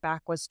moment her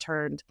back was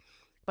turned.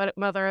 But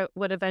Mother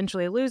would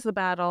eventually lose the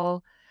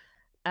battle,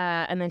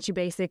 and then she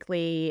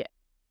basically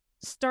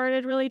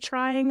started really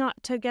trying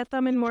to get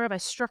them in more of a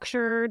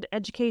structured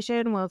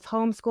education with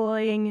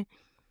homeschooling.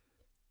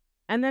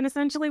 And then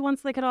essentially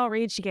once they could all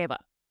read, she gave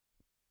up.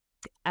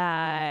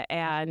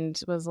 And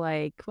was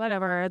like,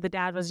 whatever. The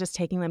dad was just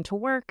taking them to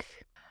work.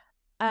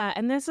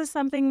 And this is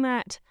something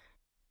that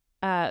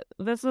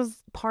this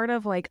is part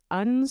of like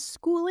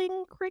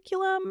unschooling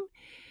curriculum,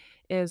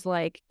 is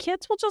like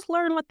kids will just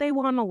learn what they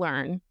want to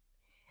learn.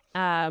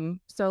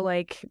 So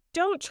like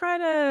don't try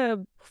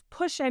to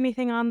push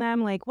anything on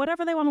them. Like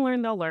whatever they want to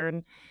learn, they'll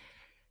learn.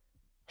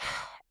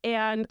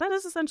 And that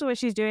is essentially what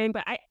she's doing.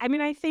 But I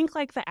mean, I think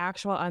like the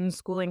actual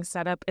unschooling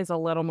setup is a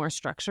little more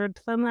structured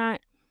than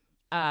that.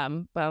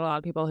 But a lot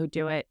of people who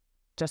do it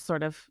just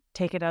sort of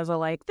take it as a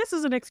like, this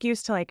is an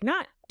excuse to like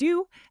not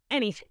do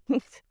anything.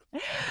 You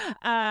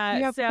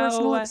have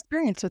personal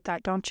experience with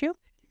that, don't you?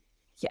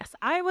 Yes,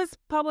 I was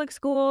public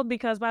schooled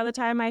because by the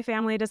time my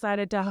family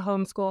decided to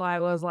homeschool, I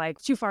was like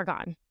too far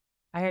gone.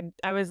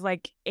 I was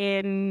like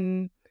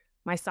in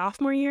my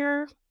sophomore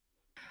year.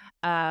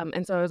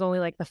 And so I was only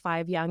like the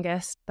 5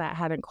 youngest that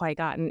hadn't quite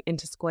gotten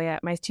into school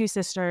yet. My 2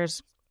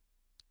 sisters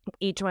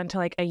each went to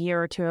like a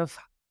year or 2 of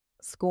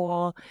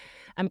school.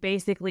 And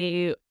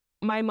basically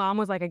my mom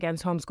was like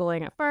against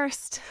homeschooling at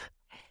first.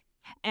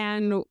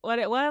 And what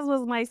it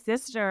was my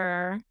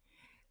sister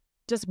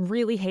just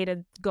really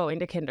hated going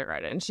to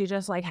kindergarten. She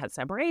just like had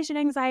separation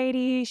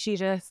anxiety. She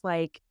just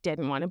like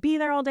didn't want to be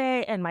there all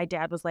day. And my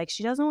dad was like,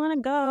 she doesn't want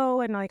to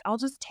go. And like, I'll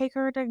just take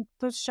her to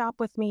the shop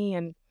with me.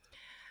 And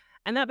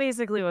that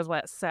basically was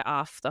what set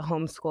off the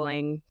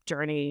homeschooling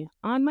journey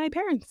on my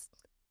parents.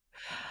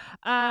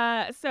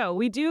 So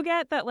we do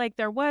get that like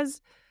there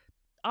was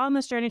on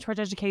this journey towards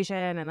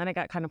education, and then it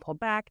got kind of pulled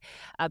back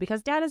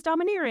because dad is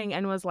domineering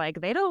and was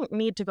like, they don't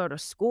need to go to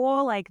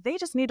school. Like they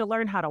just need to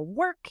learn how to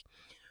work,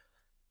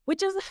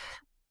 which is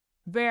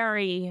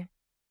this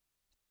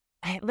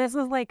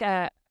is like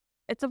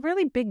it's a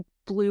really big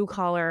blue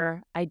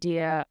collar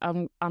idea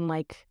on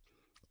like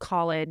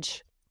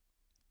college.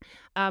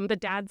 The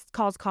dad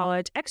calls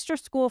college extra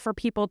school for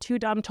people too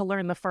dumb to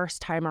learn the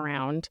first time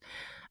around.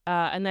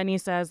 And then he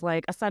says,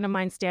 like, a son of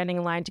mine standing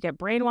in line to get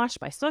brainwashed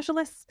by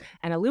socialists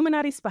and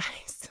Illuminati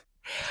spies.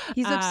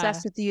 He's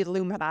obsessed with the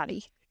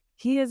Illuminati.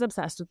 He is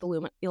obsessed with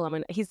the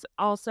Illuminati. He's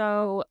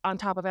also, on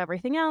top of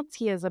everything else,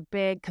 he is a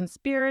big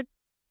conspiracy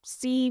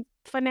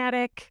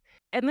fanatic.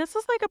 And this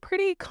is like a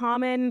pretty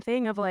common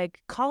thing of like,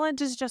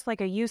 college is just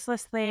like a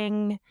useless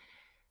thing.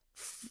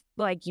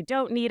 Like, you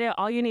don't need it.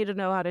 All you need to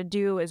know how to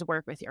do is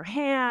work with your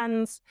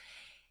hands.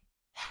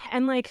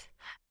 And like,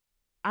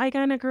 I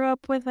kind of grew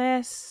up with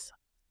this.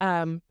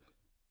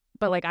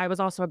 But like, I was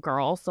also a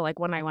girl. So like,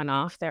 when I went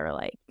off, they were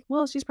like,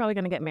 well, she's probably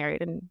going to get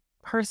married and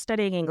her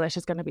studying English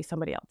is going to be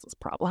somebody else's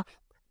problem.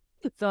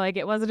 So like,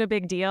 it wasn't a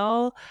big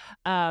deal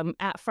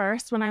at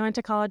first when I went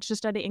to college to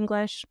study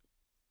English.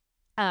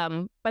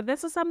 But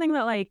this is something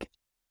that like,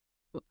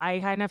 I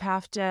kind of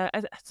have to,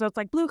 so it's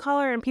like blue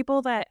collar and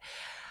people that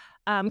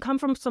come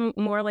from some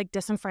more like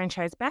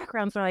disenfranchised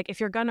backgrounds are like, if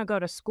you're going to go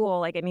to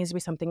school, like it needs to be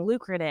something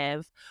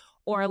lucrative.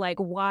 Or like,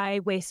 why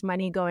waste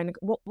money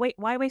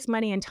why waste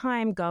money and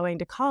time going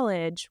to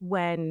college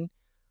when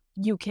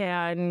you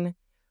can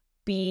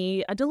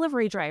be a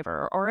delivery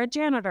driver or a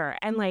janitor?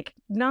 And like,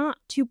 not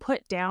to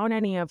put down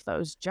any of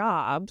those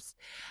jobs.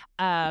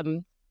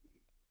 And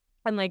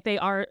like, they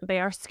are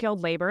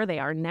skilled labor, they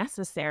are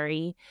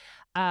necessary.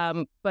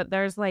 But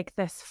there's like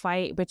this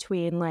fight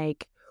between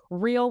like,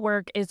 real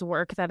work is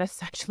work that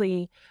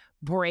essentially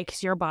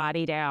breaks your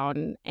body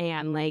down,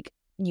 and like,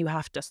 you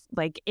have to,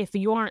 like, if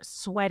you aren't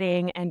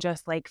sweating and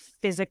just like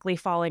physically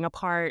falling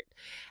apart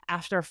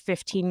after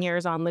 15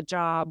 years on the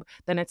job,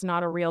 then it's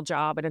not a real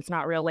job and it's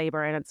not real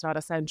labor and it's not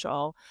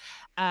essential.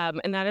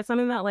 And that is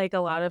something that like a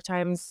lot of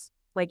times,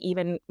 like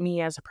even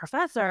me as a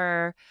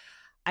professor,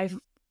 I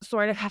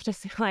sort of have to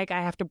like,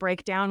 I have to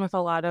break down with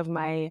a lot of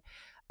my,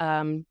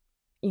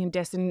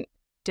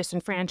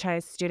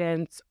 disenfranchised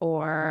students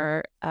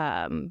or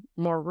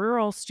more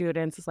rural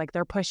students. It's like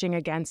they're pushing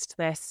against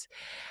this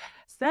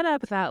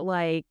setup that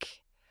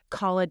like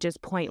college is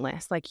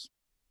pointless. Like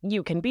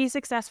you can be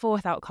successful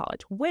without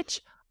college,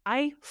 which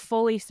I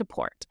fully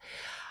support.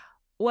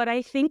 What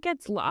I think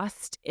gets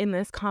lost in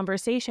this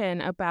conversation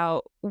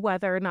about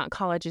whether or not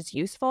college is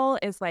useful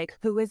is like,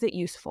 who is it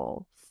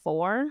useful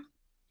for?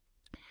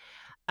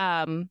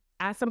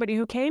 As somebody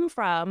who came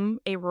from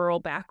a rural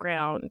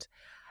background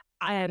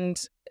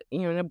and,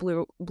 in a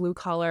blue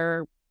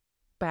collar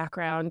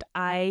background,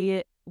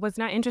 I was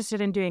not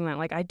interested in doing that.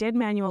 Like I did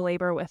manual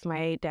labor with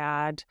my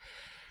dad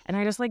and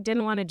I just like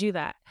didn't want to do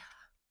that.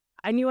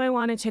 I knew I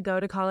wanted to go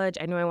to college.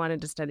 I knew I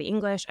wanted to study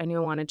English. I knew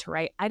I wanted to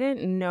write. I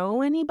didn't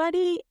know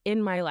anybody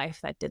in my life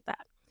that did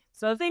that.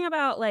 So the thing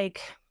about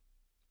like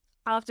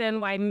often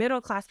why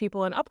middle class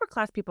people and upper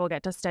class people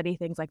get to study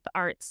things like the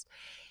arts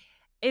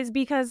is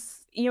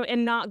because,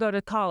 and not go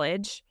to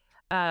college,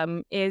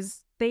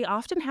 is they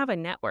often have a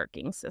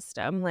networking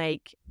system.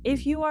 Like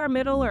if you are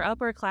middle or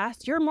upper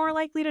class, you're more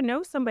likely to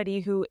know somebody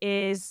who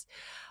is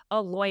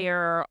a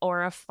lawyer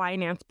or a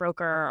finance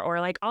broker or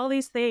like all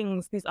these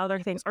things, these other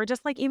things, or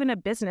just like even a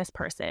business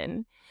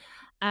person.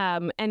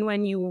 And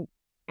when you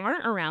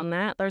aren't around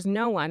that, there's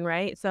no one,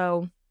 right?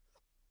 So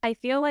I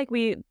feel like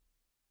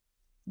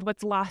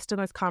what's lost in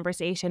this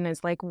conversation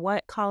is like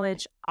what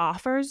college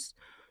offers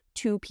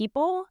to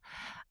people.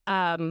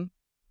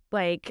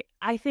 Like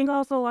I think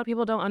also a lot of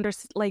people don't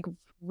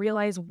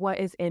realize what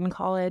is in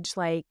college.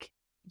 Like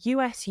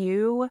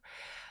USU,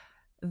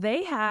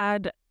 they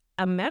had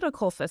a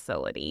medical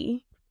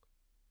facility.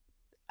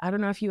 I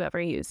don't know if you ever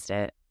used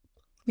it.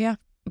 Yeah.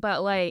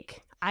 But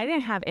like I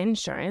didn't have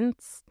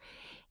insurance,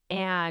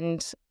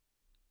 and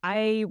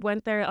I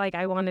went there, like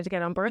I wanted to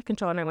get on birth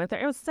control, and I went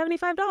there. It was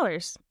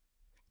 $75.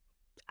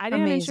 I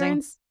didn't have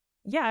insurance.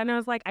 Yeah, and I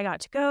was like, I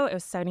got to go. It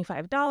was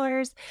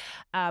 $75.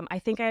 I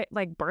think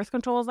birth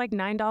control was like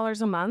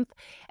 $9 a month.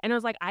 And it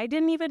was like, I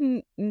didn't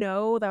even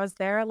know that was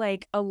there.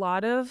 Like a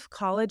lot of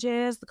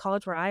colleges, the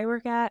college where I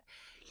work at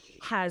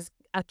has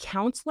a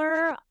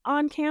counselor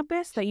on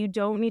campus that you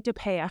don't need to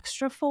pay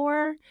extra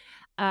for.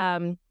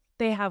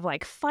 They have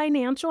like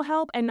financial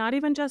help, and not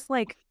even just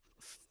like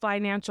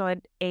financial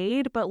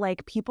aid, but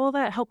like people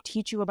that help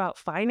teach you about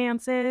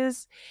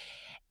finances.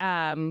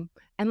 And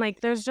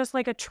like there's just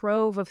like a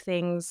trove of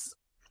things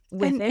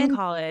within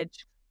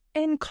college.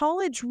 And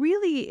college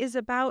really is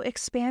about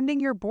expanding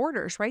your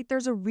borders, right?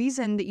 There's a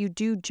reason that you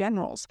do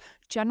generals.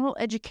 General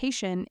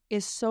education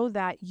is so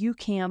that you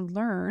can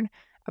learn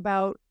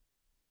about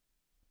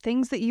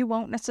things that you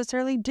won't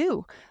necessarily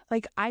do.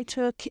 Like I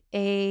took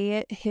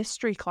a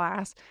history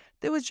class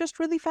that was just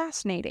really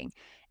fascinating,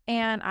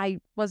 and I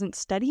wasn't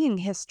studying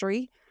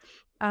history.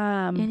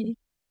 But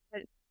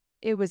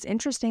it was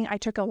interesting. I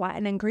took a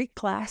Latin and Greek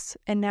class,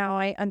 and now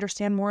I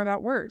understand more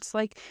about words.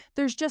 Like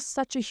there's just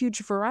such a huge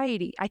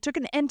variety. I took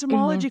an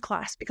entomology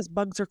class because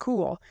bugs are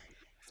cool.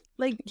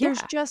 Like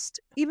there's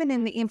just, even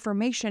in the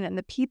information and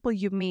the people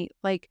you meet,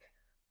 like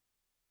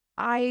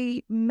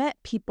I met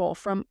people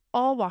from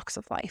all walks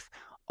of life,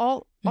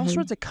 all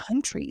sorts of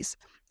countries.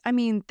 I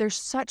mean, there's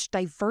such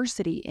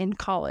diversity in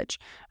college,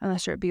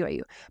 unless you're at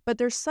BYU, but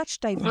there's such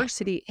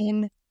diversity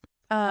in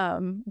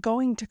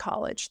going to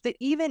college that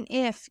even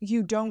if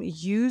you don't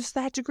use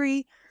that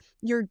degree,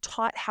 you're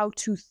taught how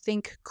to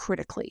think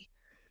critically.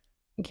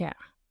 Yeah.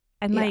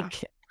 And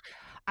like,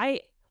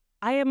 I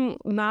am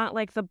not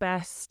like the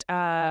best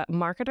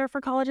marketer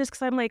for colleges,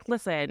 because I'm like,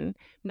 listen,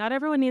 not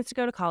everyone needs to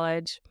go to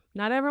college.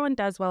 Not everyone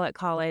does well at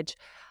college.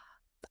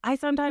 I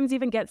sometimes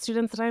even get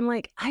students that I'm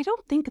like, I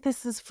don't think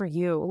this is for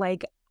you.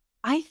 Like,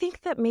 I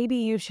think that maybe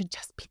you should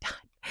just be done.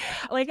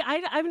 Like,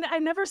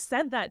 I've never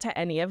said that to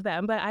any of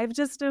them, but I've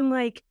just been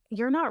like,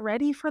 you're not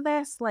ready for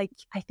this. Like,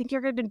 I think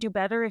you're going to do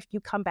better if you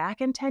come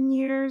back in 10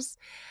 years.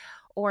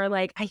 Or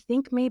like, I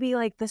think maybe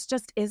like this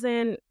just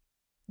isn't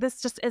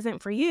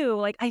for you.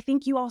 Like, I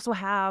think you also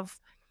have,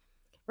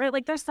 right?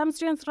 Like, there's some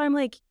students that I'm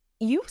like,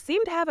 you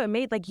seem to have it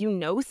made, like, you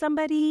know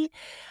somebody.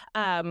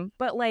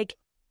 But like,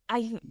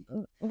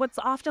 what's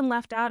often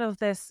left out of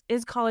this,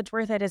 is college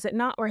worth it? Is it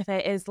not worth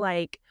it? Is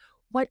like,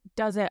 what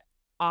does it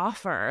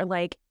offer?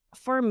 Like,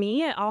 for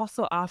me, it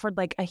also offered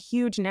like a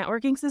huge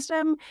networking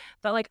system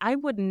that like I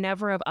would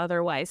never have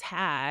otherwise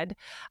had.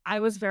 I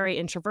was very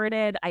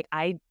introverted.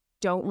 I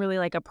don't really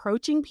like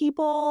approaching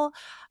people.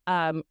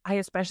 I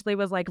especially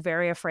was like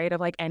very afraid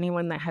of like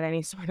anyone that had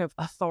any sort of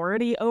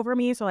authority over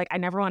me. So like I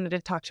never wanted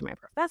to talk to my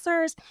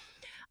professors.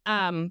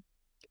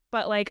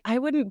 But like I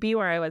wouldn't be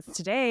where I was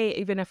today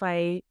even if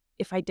I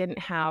didn't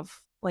have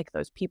like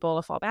those people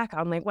to fall back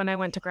on. Like when I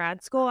went to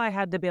grad school, I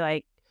had to be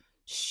like,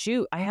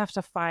 shoot, I have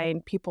to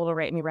find people to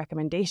write me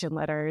recommendation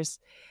letters.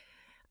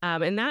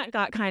 And that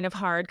got kind of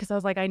hard because I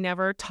was like, I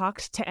never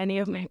talked to any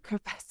of my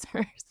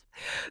professors.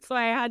 So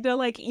I had to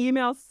like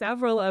email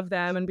several of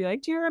them and be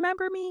like, do you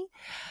remember me?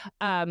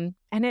 And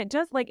it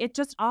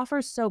just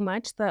offers so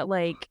much that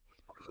like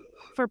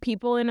for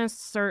people in a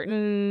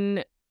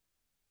certain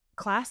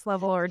class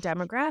level or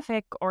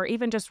demographic or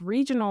even just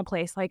regional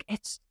place, like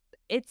it's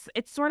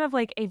sort of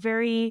like a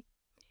very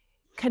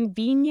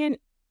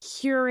convenient,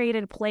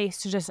 curated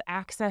place to just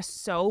access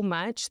so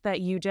much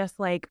that you just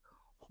like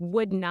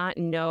would not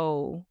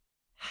know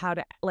how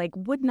to, like,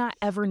 would not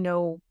ever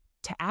know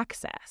to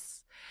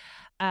access.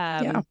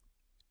 And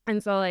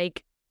so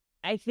like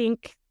I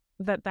think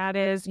that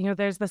is, you know,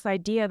 there's this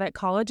idea that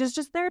college is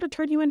just there to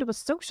turn you into a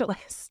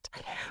socialist.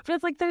 But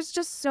it's like there's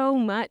just so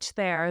much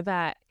there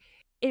that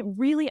it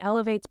really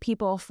elevates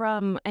people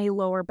from a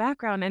lower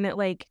background, and it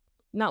like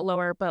not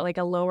lower but like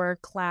a lower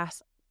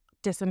class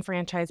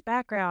disenfranchised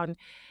background,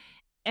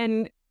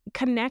 and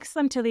connects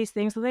them to these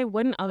things that they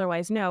wouldn't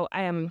otherwise know.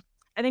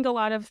 I think a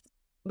lot of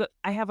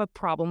I have a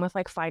problem with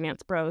like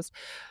finance bros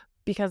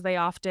because they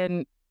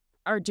often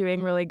are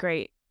doing really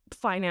great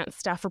finance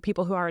stuff for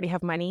people who already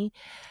have money.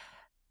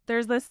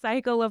 There's this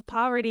cycle of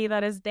poverty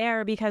that is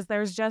there because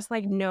there's just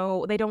like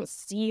they don't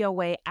see a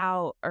way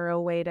out or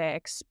a way to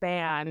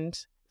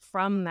expand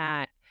from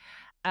that.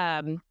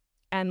 And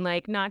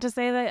like, not to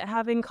say that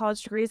having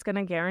college degree is going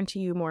to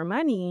guarantee you more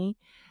money,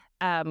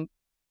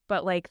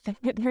 but like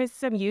there's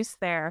some use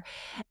there.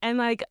 And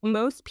like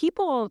most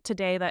people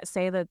today that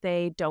say that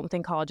they don't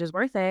think college is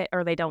worth it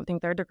or they don't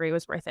think their degree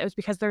was worth it was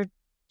because they're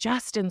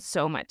just in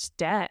so much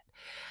debt.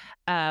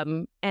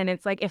 And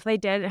it's like if they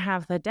didn't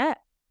have the debt,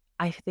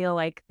 I feel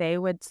like they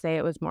would say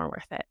it was more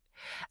worth it.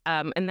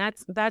 And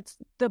that's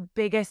the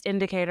biggest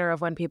indicator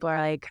of when people are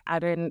like, I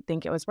didn't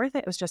think it was worth it.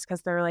 It was just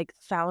because they're like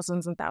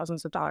thousands and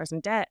thousands of dollars in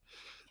debt.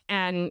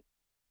 And,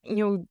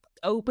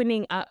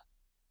 opening up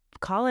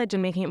college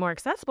and making it more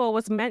accessible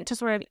was meant to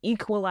sort of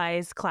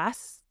equalize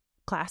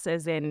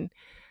classes in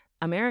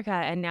America.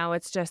 And now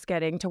it's just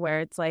getting to where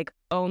it's like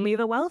only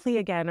the wealthy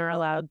again are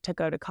allowed to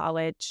go to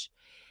college.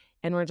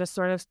 And we're just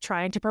sort of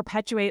trying to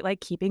perpetuate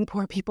like keeping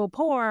poor people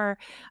poor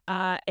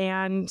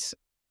and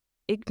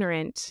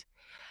ignorant.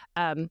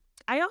 I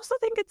also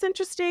think it's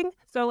interesting.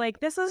 So like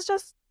this is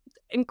just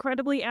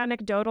incredibly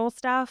anecdotal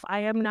stuff.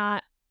 I am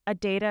not a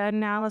data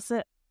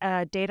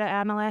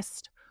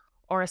analyst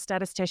or a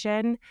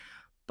statistician,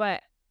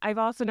 but I've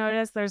also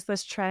noticed there's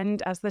this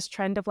trend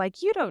of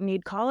like, you don't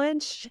need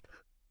college.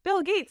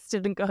 Bill Gates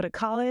didn't go to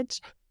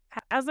college.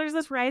 As there's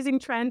this rising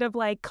trend of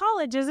like,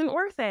 college isn't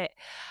worth it.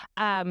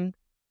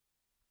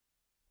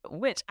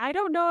 Which I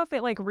don't know if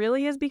it like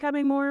really is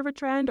becoming more of a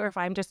trend or if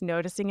I'm just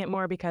noticing it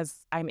more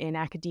because I'm in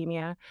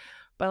academia.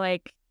 But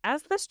like,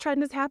 as this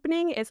trend is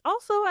happening, it's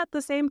also at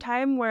the same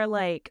time where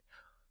like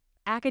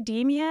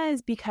academia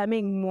is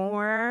becoming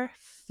more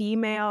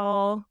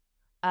female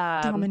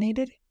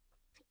dominated.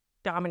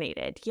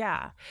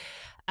 Yeah.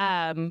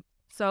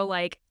 So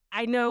like,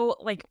 I know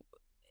like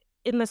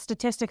in the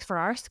statistics for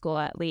our school,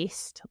 at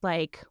least,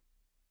 like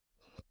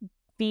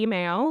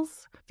female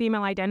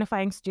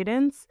identifying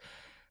students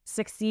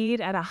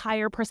succeed at a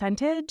higher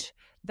percentage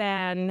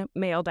than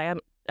male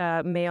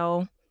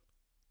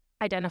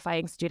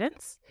identifying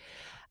students.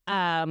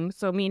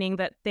 So meaning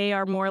that they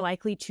are more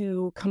likely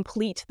to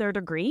complete their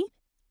degree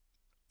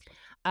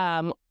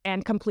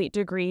and complete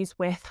degrees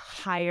with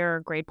higher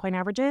grade point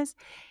averages.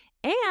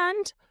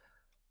 And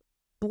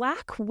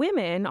Black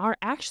women are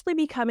actually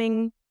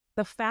becoming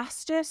the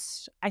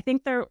fastest. I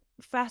think they're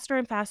faster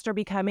and faster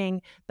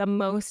becoming the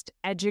most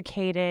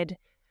educated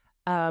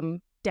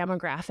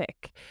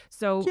demographic.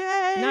 So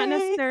Yay! Not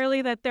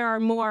necessarily that there are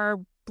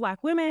more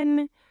Black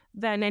women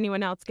than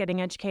anyone else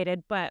getting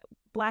educated, but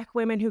Black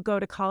women who go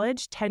to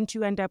college tend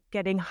to end up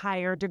getting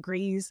higher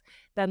degrees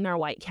than their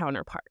white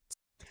counterparts.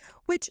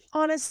 Which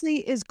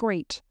honestly is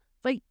great.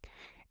 Like,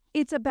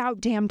 it's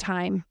about damn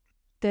time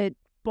that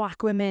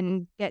Black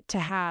women get to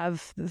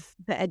have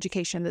the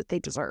education that they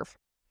deserve.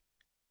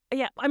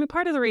 Yeah, I mean,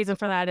 part of the reason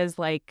for that is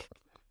like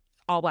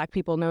all Black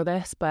people know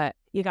this, but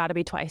you got to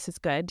be twice as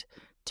good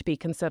to be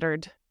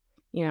considered,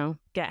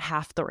 get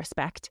half the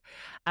respect.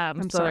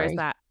 I'm so sorry. There's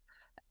that.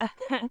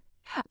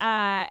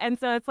 And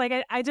so it's like,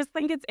 I just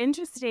think it's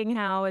interesting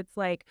how it's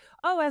like,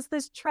 as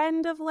this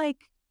trend of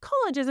like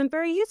college isn't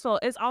very useful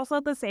is also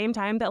at the same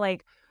time that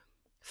like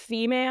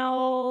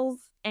females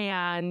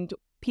and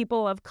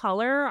people of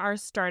color are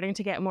starting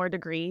to get more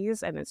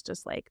degrees, and it's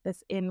just like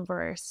this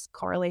inverse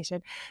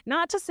correlation.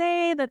 Not to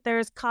say that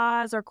there's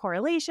cause or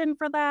correlation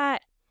for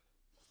that,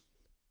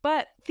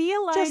 but the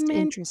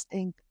alignment is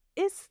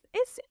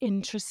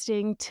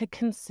interesting to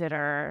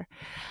consider.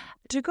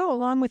 To go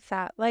along with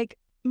that, like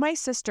my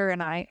sister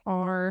and I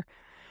are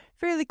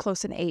fairly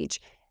close in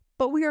age,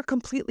 but we are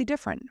completely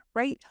different,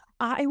 right?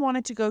 I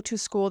wanted to go to a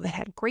school that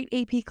had great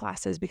AP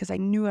classes because I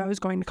knew I was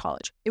going to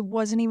college. It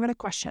wasn't even a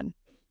question.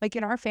 Like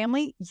in our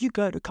family, you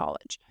go to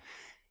college.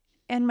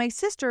 And my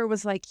sister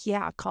was like,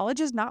 yeah,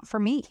 college is not for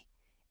me.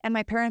 And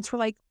my parents were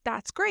like,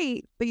 that's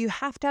great, but you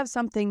have to have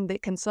something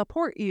that can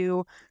support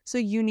you. So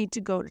you need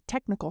to go to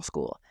technical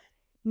school.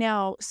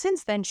 Now,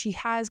 since then, she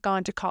has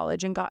gone to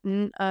college and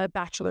gotten a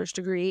bachelor's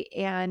degree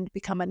and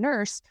become a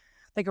nurse,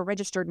 like a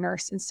registered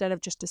nurse instead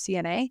of just a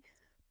CNA.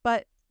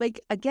 But like,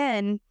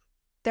 again,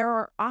 there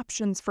are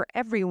options for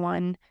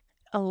everyone.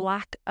 A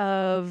lack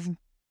of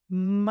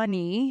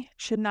money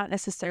should not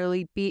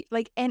necessarily be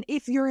like, and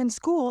if you're in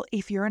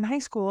high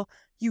school,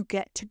 you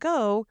get to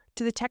go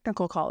to the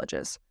technical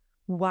colleges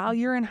while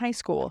you're in high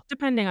school.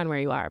 Depending on where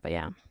you are, but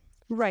yeah.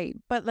 Right.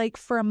 But like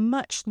for a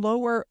much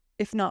lower,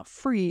 if not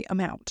free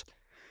amount.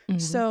 Mm-hmm.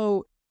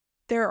 So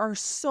there are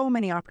so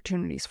many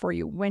opportunities for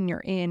you when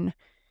you're in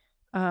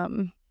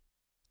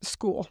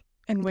school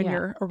and when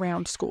you're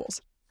around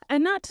schools.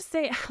 And not to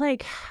say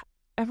like,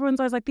 everyone's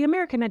always like, the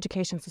American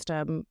education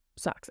system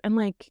sucks. And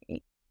like,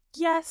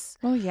 yes.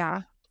 Oh,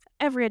 yeah.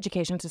 Every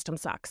education system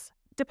sucks,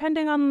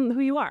 depending on who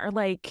you are.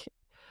 Like,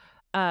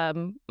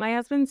 my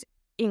husband's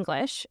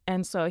English.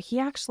 And so he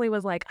actually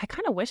was like, I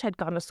kind of wish I'd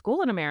gone to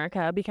school in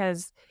America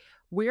because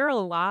we're a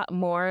lot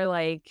more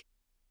like,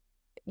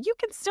 you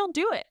can still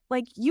do it.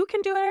 Like, you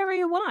can do whatever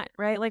you want,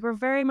 right? Like, we're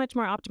very much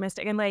more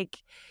optimistic. And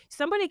like,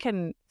 somebody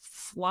can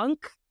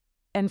flunk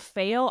and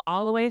fail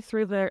all the way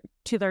through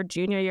to their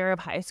junior year of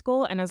high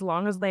school. And as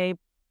long as they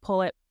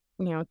pull it,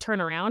 turn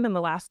around in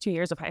the last 2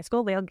 years of high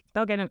school,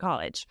 they'll get into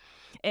college.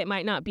 It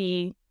might not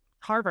be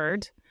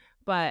Harvard,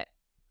 but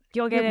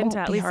you'll get into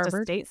at least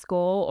Harvard, a state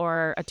school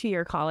or a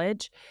 2-year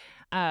college.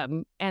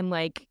 And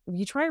like,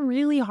 you try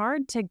really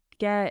hard to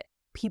get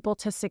people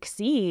to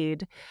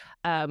succeed.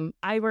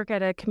 I work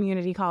at a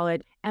community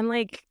college, and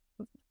like,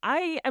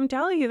 I am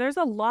telling you, there's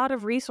a lot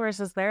of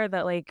resources there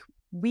that like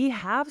we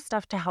have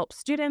stuff to help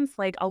students.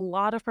 Like a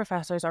lot of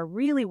professors are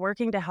really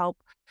working to help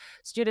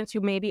students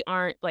who maybe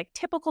aren't like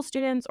typical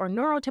students or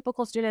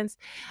neurotypical students.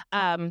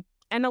 And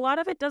a lot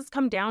of it does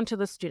come down to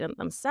the student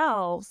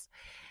themselves.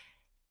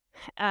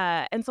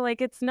 And so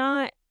like it's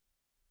not,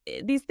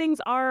 these things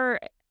are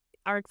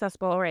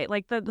accessible, right?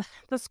 Like the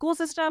school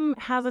system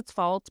has its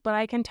faults, but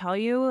I can tell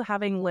you,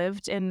 having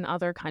lived in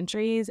other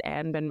countries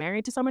and been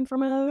married to someone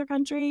from another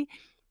country,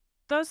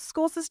 those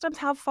school systems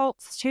have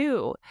faults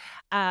too.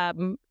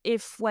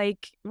 If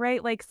like,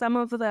 right, like some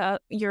of the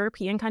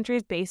European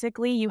countries,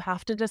 basically you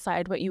have to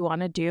decide what you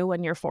want to do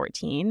when you're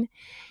 14.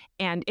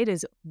 And it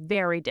is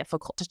very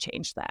difficult to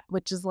change that,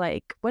 which is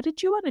like, what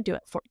did you want to do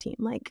at 14?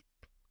 Like,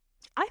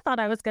 I thought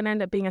I was going to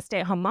end up being a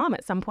stay-at-home mom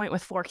at some point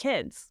with 4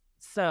 kids.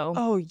 So,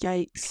 oh,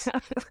 yikes.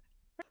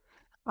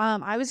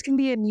 I was going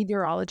to be a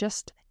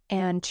meteorologist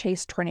and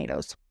chase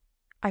tornadoes.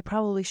 I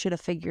probably should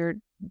have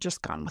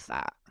just gone with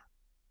that.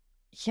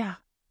 Yeah,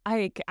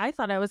 I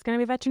thought I was going to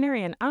be a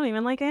veterinarian. I don't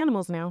even like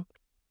animals now.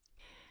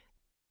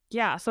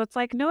 Yeah, so it's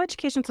like no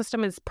education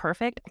system is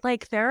perfect.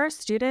 Like there are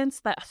students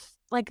that,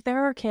 like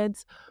there are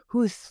kids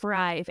who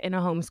thrive in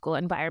a homeschool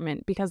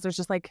environment because there's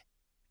just like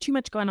too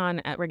much going on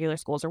at regular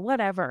schools or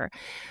whatever.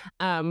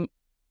 But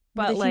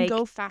they like can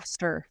go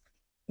faster.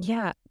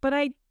 Yeah, but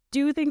I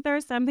do think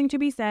there's something to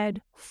be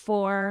said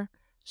for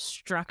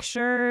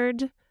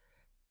structured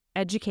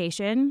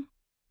education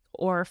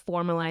or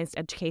formalized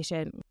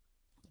education.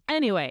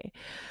 Anyway,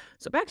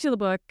 so back to the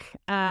book.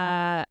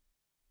 Tyler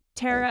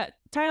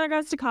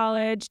goes to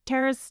college.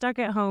 Tara's stuck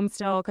at home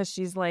still because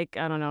she's like,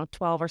 I don't know,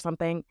 12 or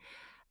something.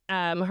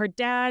 Her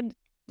dad,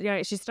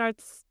 her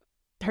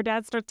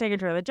dad starts taking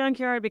her to the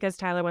junkyard because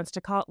Tyler went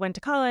to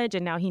college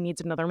and now he needs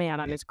another man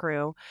on his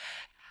crew.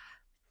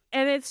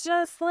 And it's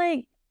just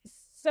like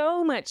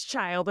so much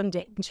child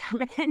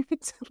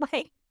endangerment.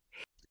 Like,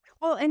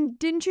 well, and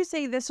didn't you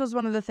say this was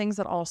one of the things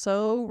that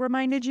also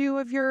reminded you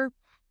of your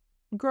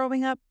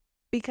growing up?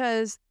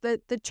 Because the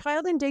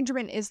child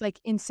endangerment is like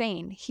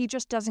insane. He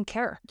just doesn't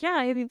care.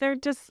 Yeah,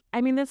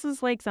 this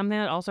is like something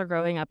that also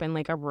growing up in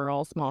like a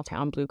rural small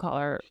town blue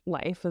collar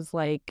life is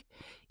like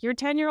your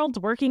 10-year-old's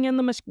working in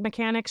the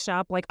mechanic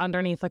shop like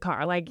underneath the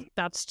car. Like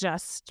that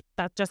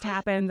just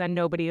happens and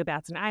nobody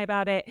bats an eye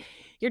about it.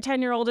 Your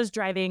 10-year-old is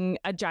driving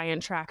a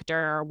giant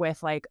tractor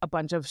with like a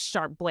bunch of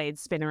sharp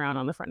blades spinning around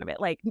on the front of it.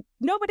 Like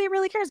nobody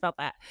really cares about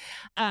that.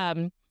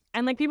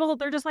 And like people,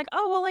 they're just like,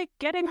 oh, well, like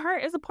getting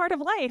hurt is a part of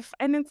life.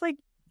 And it's like,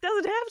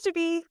 doesn't have to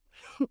be.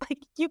 Like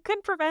you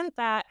could prevent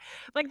that.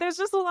 Like there's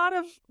just a lot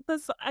of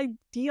this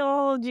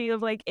ideology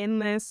of like in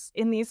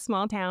these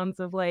small towns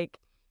of like,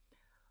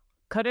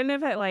 it couldn't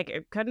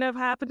have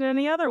happened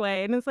any other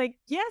way. And it's like,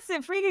 yes,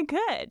 it freaking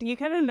could. You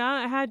could have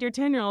not had your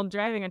 10-year-old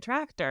driving a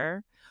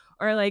tractor,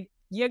 or like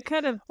you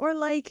could have, or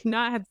like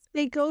not had.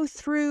 They go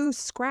through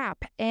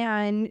scrap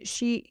and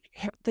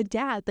the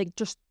dad like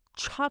just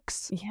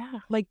chucks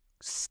like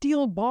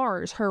steel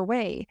bars her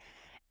way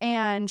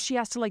and she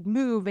has to like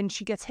move and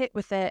she gets hit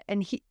with it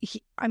and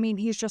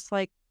he's just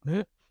like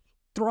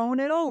throwing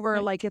it over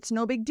like it's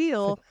no big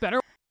deal.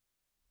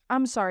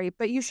 I'm sorry,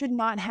 but you should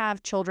not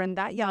have children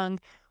that young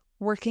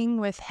working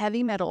with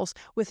heavy metals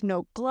with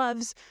no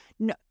gloves.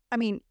 No, I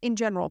mean in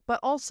general, but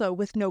also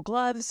with no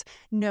gloves,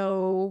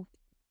 no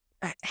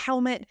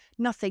helmet,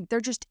 nothing.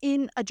 They're just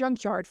in a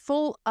junkyard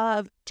full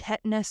of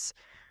tetanus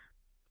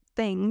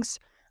things.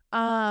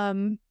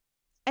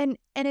 And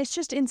it's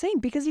just insane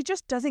because he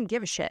just doesn't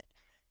give a shit.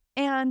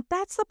 And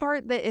that's the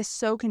part that is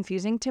so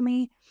confusing to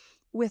me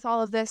with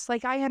all of this.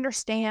 Like, I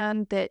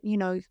understand that,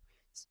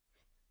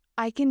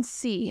 I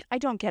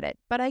don't get it,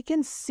 but I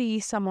can see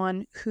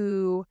someone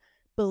who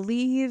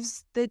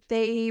believes that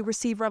they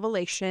receive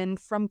revelation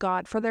from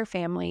God for their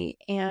family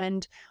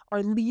and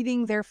are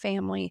leading their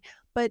family,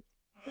 but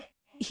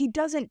he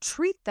doesn't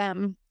treat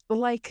them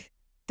like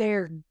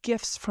they're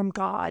gifts from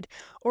God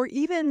or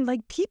even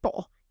like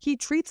people. He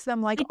treats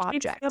them like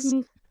objects.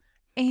 And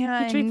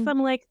he treats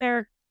them like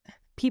they're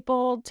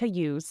people to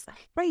use.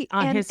 Right.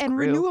 And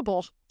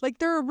renewable. Like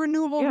they're a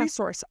renewable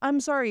resource. I'm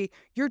sorry.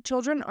 Your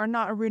children are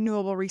not a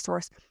renewable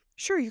resource.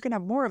 Sure, you can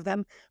have more of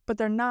them, but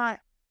they're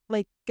not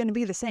like going to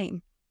be the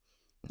same.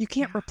 You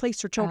can't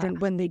replace your children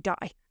when they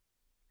die.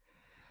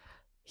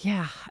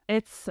 Yeah,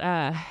 it's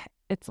a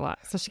lot.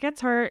 So she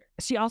gets hurt.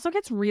 She also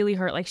gets really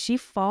hurt. Like she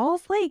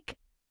falls like,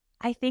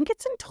 I think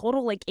it's in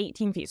total like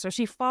 18 feet. So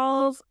she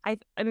falls.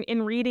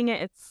 In reading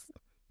it, it's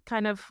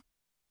kind of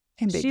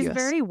ambiguous. She's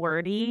very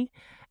wordy,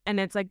 and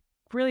it's like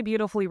really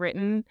beautifully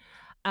written.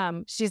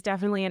 She's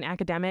definitely an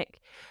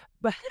academic,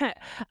 but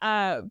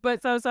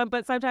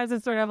sometimes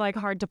it's sort of like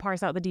hard to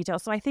parse out the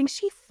details. So I think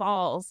she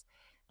falls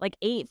like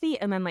 8 feet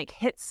and then like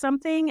hits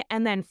something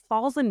and then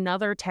falls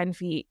another 10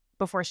 feet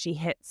before she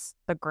hits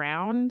the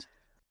ground.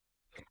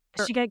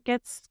 She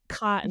gets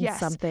caught in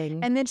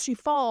something. And then she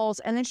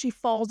falls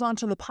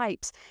onto the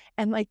pipes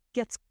and like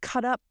gets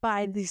cut up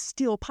by these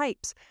steel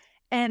pipes.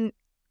 And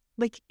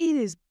like it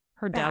is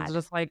her dad's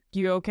just like,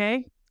 you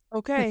okay?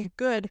 Okay,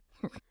 good.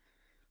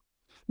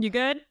 You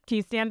good? Can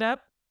you stand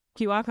up?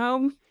 Can you walk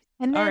home?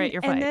 And then, all right,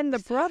 you're fine. And then the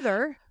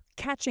brother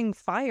catching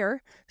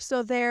fire.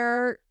 So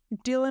they're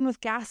dealing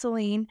with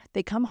gasoline.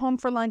 They come home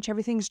for lunch.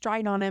 Everything's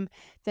dried on him.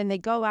 Then they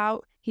go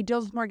out. He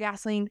deals with more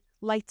gasoline,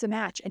 lights a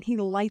match, and he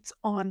lights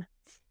on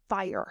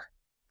fire.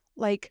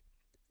 Like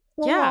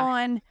full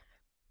on,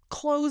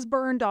 clothes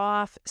burned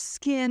off,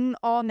 skin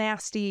all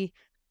nasty,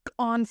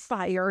 on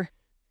fire.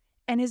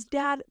 And his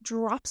dad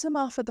drops him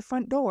off at the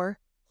front door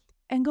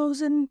and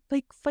goes and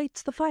like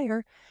fights the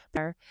fire.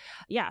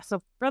 Yeah,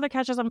 so brother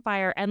catches on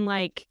fire, and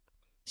like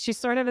she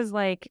sort of is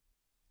like,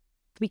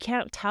 we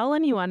can't tell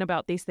anyone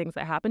about these things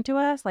that happen to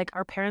us. Like,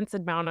 our parents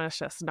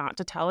admonish us not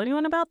to tell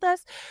anyone about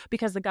this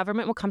because the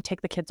government will come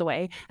take the kids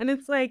away. And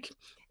it's like,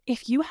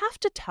 if you have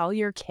to tell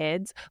your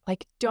kids,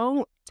 like,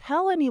 don't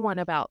tell anyone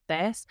about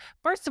this.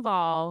 First of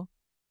all,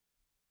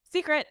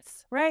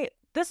 secrets, right?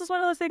 This is one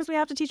of those things we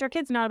have to teach our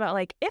kids, not about,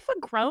 like, if a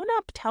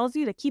grown-up tells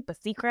you to keep a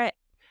secret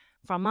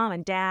from mom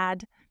and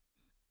dad,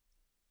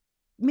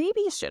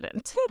 maybe you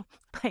shouldn't.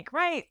 Like,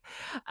 right?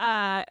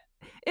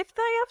 If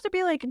they have to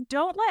be like,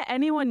 don't let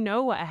anyone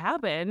know what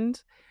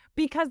happened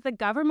because the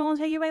government will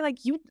take you away, like,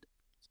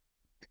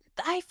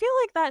 I feel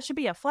like that should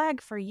be a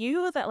flag for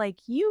you that, like,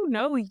 you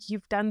know,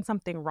 you've done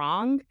something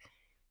wrong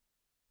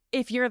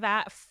if you're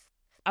that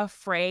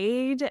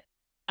afraid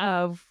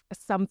of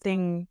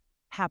something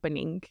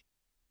happening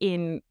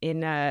in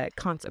a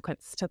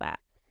consequence to that.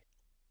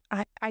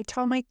 I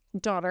tell my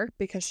daughter,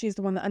 because she's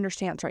the one that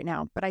understands right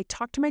now, but I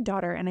talk to my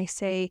daughter and I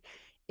say,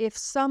 if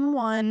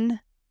someone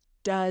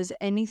does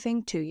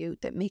anything to you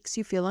that makes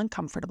you feel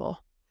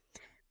uncomfortable,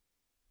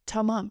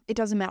 tell mom. It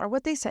doesn't matter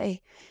what they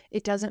say.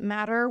 It doesn't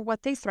matter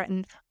what they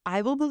threaten.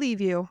 I will believe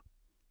you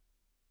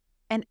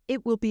and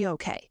it will be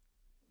okay.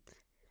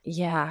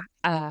 Yeah.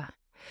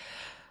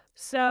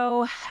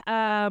 So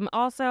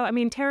also, I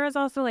mean, Tara's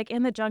also like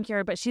in the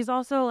junkyard, but she's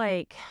also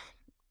like,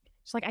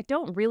 she's like, I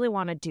don't really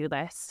want to do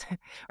this,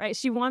 right?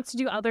 She wants to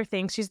do other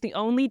things. She's the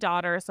only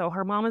daughter, so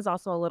her mom is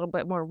also a little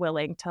bit more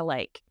willing to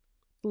like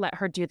let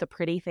her do the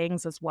pretty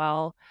things as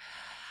well.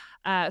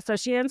 So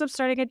she ends up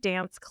starting a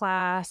dance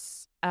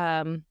class.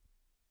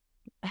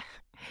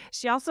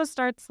 She also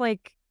starts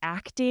like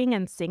acting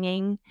and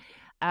singing,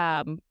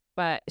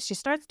 but she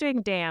starts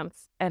doing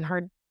dance,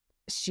 and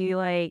she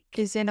like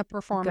is in a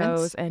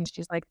performance. Goes and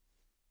she's like,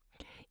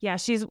 yeah,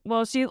 she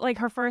like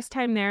her first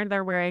time there,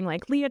 they're wearing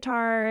like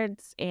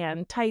leotards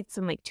and tights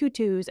and like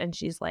tutus, and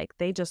she's like,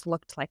 they just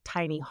looked like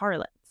tiny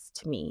harlots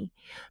to me,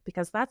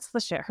 because that's the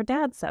shit her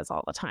dad says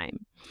all the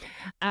time.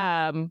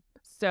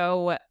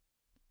 So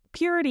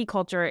purity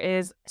culture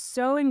is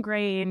so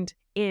ingrained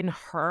in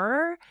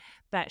her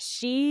that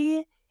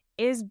she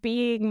is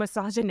being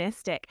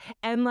misogynistic.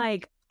 And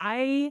like,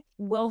 I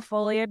will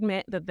fully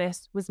admit that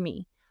this was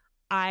me.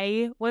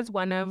 I was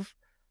one of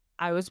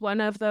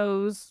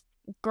those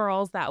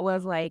girls that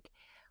was like,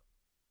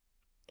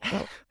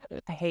 I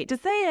hate to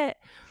say it,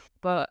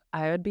 but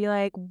I would be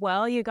like,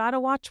 well, you got to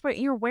watch what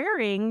you're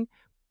wearing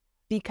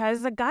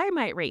because a guy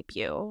might rape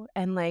you,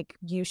 and like,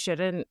 you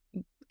shouldn't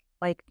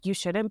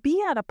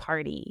be at a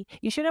party.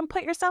 You shouldn't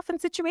put yourself in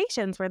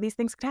situations where these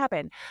things could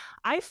happen.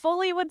 I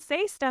fully would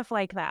say stuff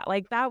like that.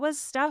 Like, that was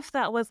stuff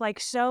that was like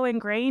so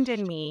ingrained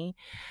in me,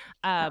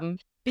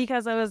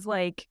 because I was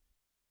like,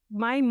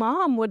 my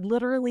mom would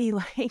literally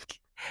like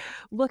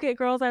look at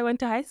girls I went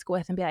to high school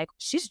with and be like,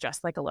 she's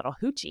dressed like a little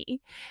hoochie.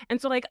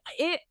 And so like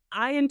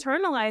I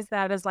internalized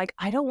that as like,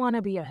 I don't want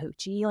to be a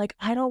hoochie. Like,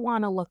 I don't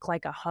want to look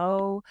like a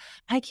hoe.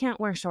 I can't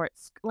wear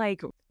shorts.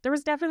 Like, there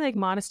was definitely like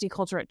modesty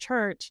culture at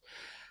church,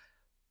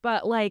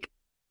 but like,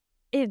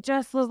 it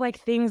just was like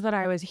things that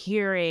I was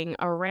hearing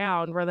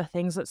around were the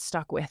things that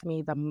stuck with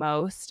me the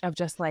most, of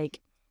just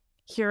like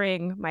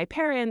hearing my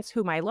parents,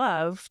 whom I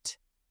loved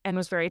and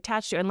was very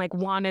attached to and like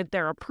wanted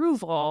their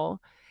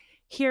approval,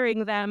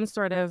 hearing them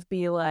sort of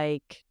be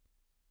like,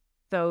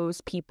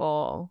 those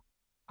people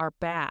are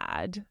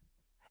bad.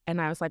 And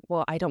I was like,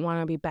 well, I don't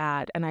want to be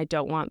bad, and I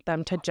don't want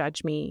them to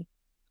judge me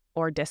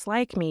or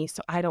dislike me,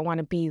 so I don't want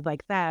to be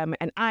like them,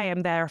 and I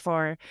am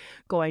therefore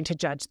going to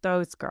judge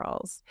those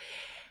girls.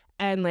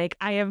 And like,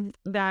 that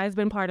has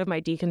been part of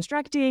my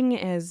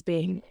deconstructing, is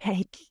being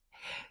like,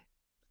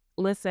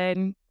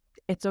 listen,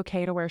 it's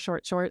okay to wear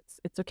short shorts.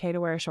 It's okay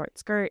to wear a short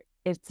skirt.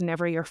 It's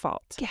never your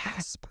fault.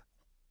 Gasp.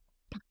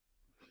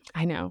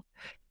 I know.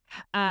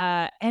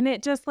 And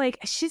it just like,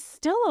 she's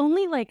still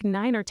only like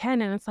 9 or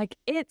 10. And it's like,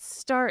 it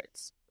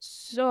starts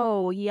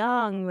so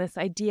young, this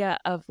idea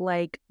of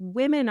like,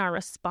 women are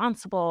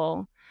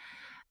responsible.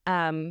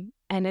 And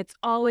it's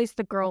always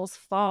the girl's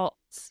fault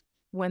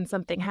when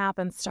something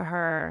happens to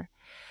her.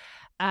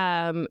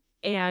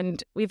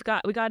 And we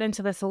got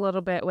into this a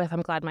little bit with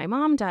I'm Glad My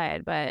Mom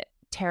Died, but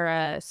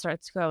Tara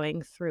starts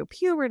going through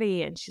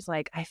puberty, and she's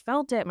like, I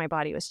felt it. My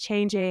body was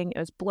changing. It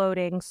was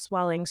bloating,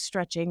 swelling,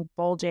 stretching,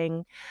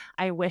 bulging.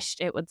 I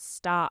wished it would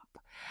stop.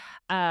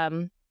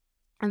 And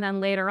then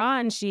later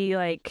on, she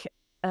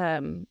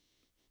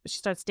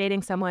starts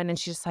dating someone, and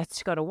she decides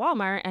to go to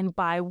Walmart and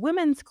buy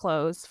women's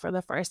clothes for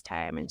the first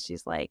time. And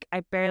she's like,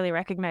 I barely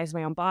recognize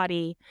my own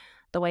body.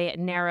 the way it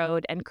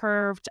narrowed and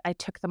curved. I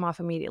took them off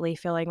immediately,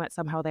 feeling that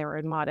somehow they were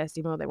immodest,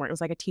 even though they weren't. It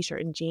was like a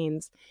t-shirt and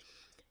jeans.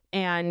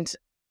 And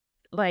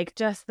like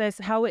just this,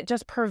 how it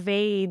just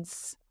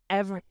pervades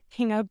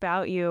everything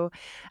about you.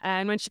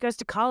 And when she goes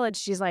to college,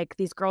 she's like,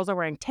 these girls are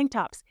wearing tank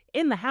tops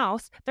in the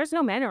house. There's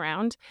no men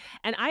around.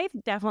 And I've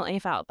definitely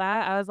felt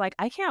that. I was like,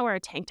 I can't wear a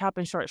tank top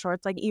and short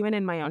shorts, like even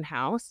in my own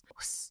house.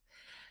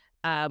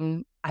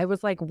 I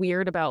was like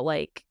weird about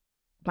like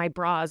my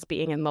bras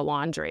being in the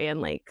laundry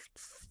and like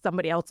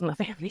somebody else in the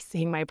family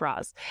seeing my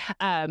bras.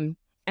 And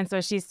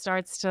so she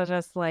starts to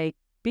just like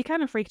be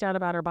kind of freaked out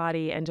about her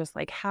body and just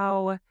like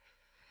how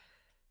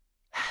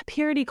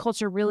purity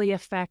culture really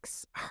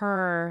affects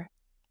her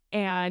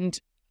and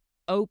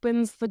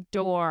opens the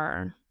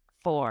door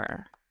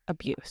for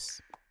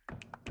abuse,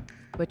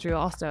 which we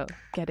also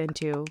get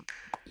into.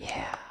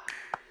 Yeah.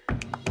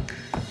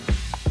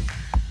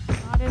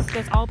 God is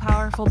this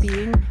all-powerful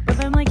being, but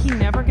then like he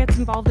never gets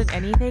involved in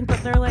anything,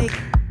 but they're like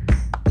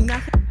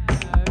nothing.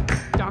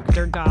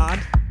 Dr. God.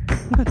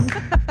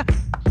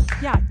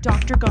 Yeah,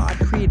 Dr. God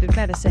created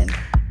medicine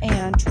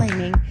and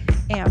training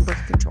and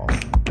birth control.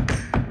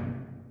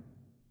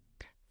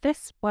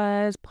 This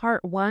was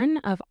part 1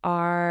 of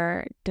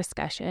our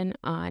discussion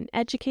on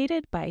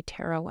Educated by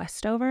Tara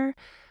Westover.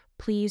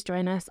 Please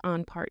join us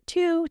on part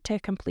 2 to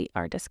complete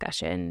our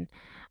discussion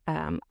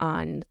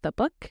on the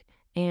book,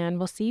 and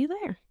we'll see you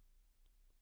there.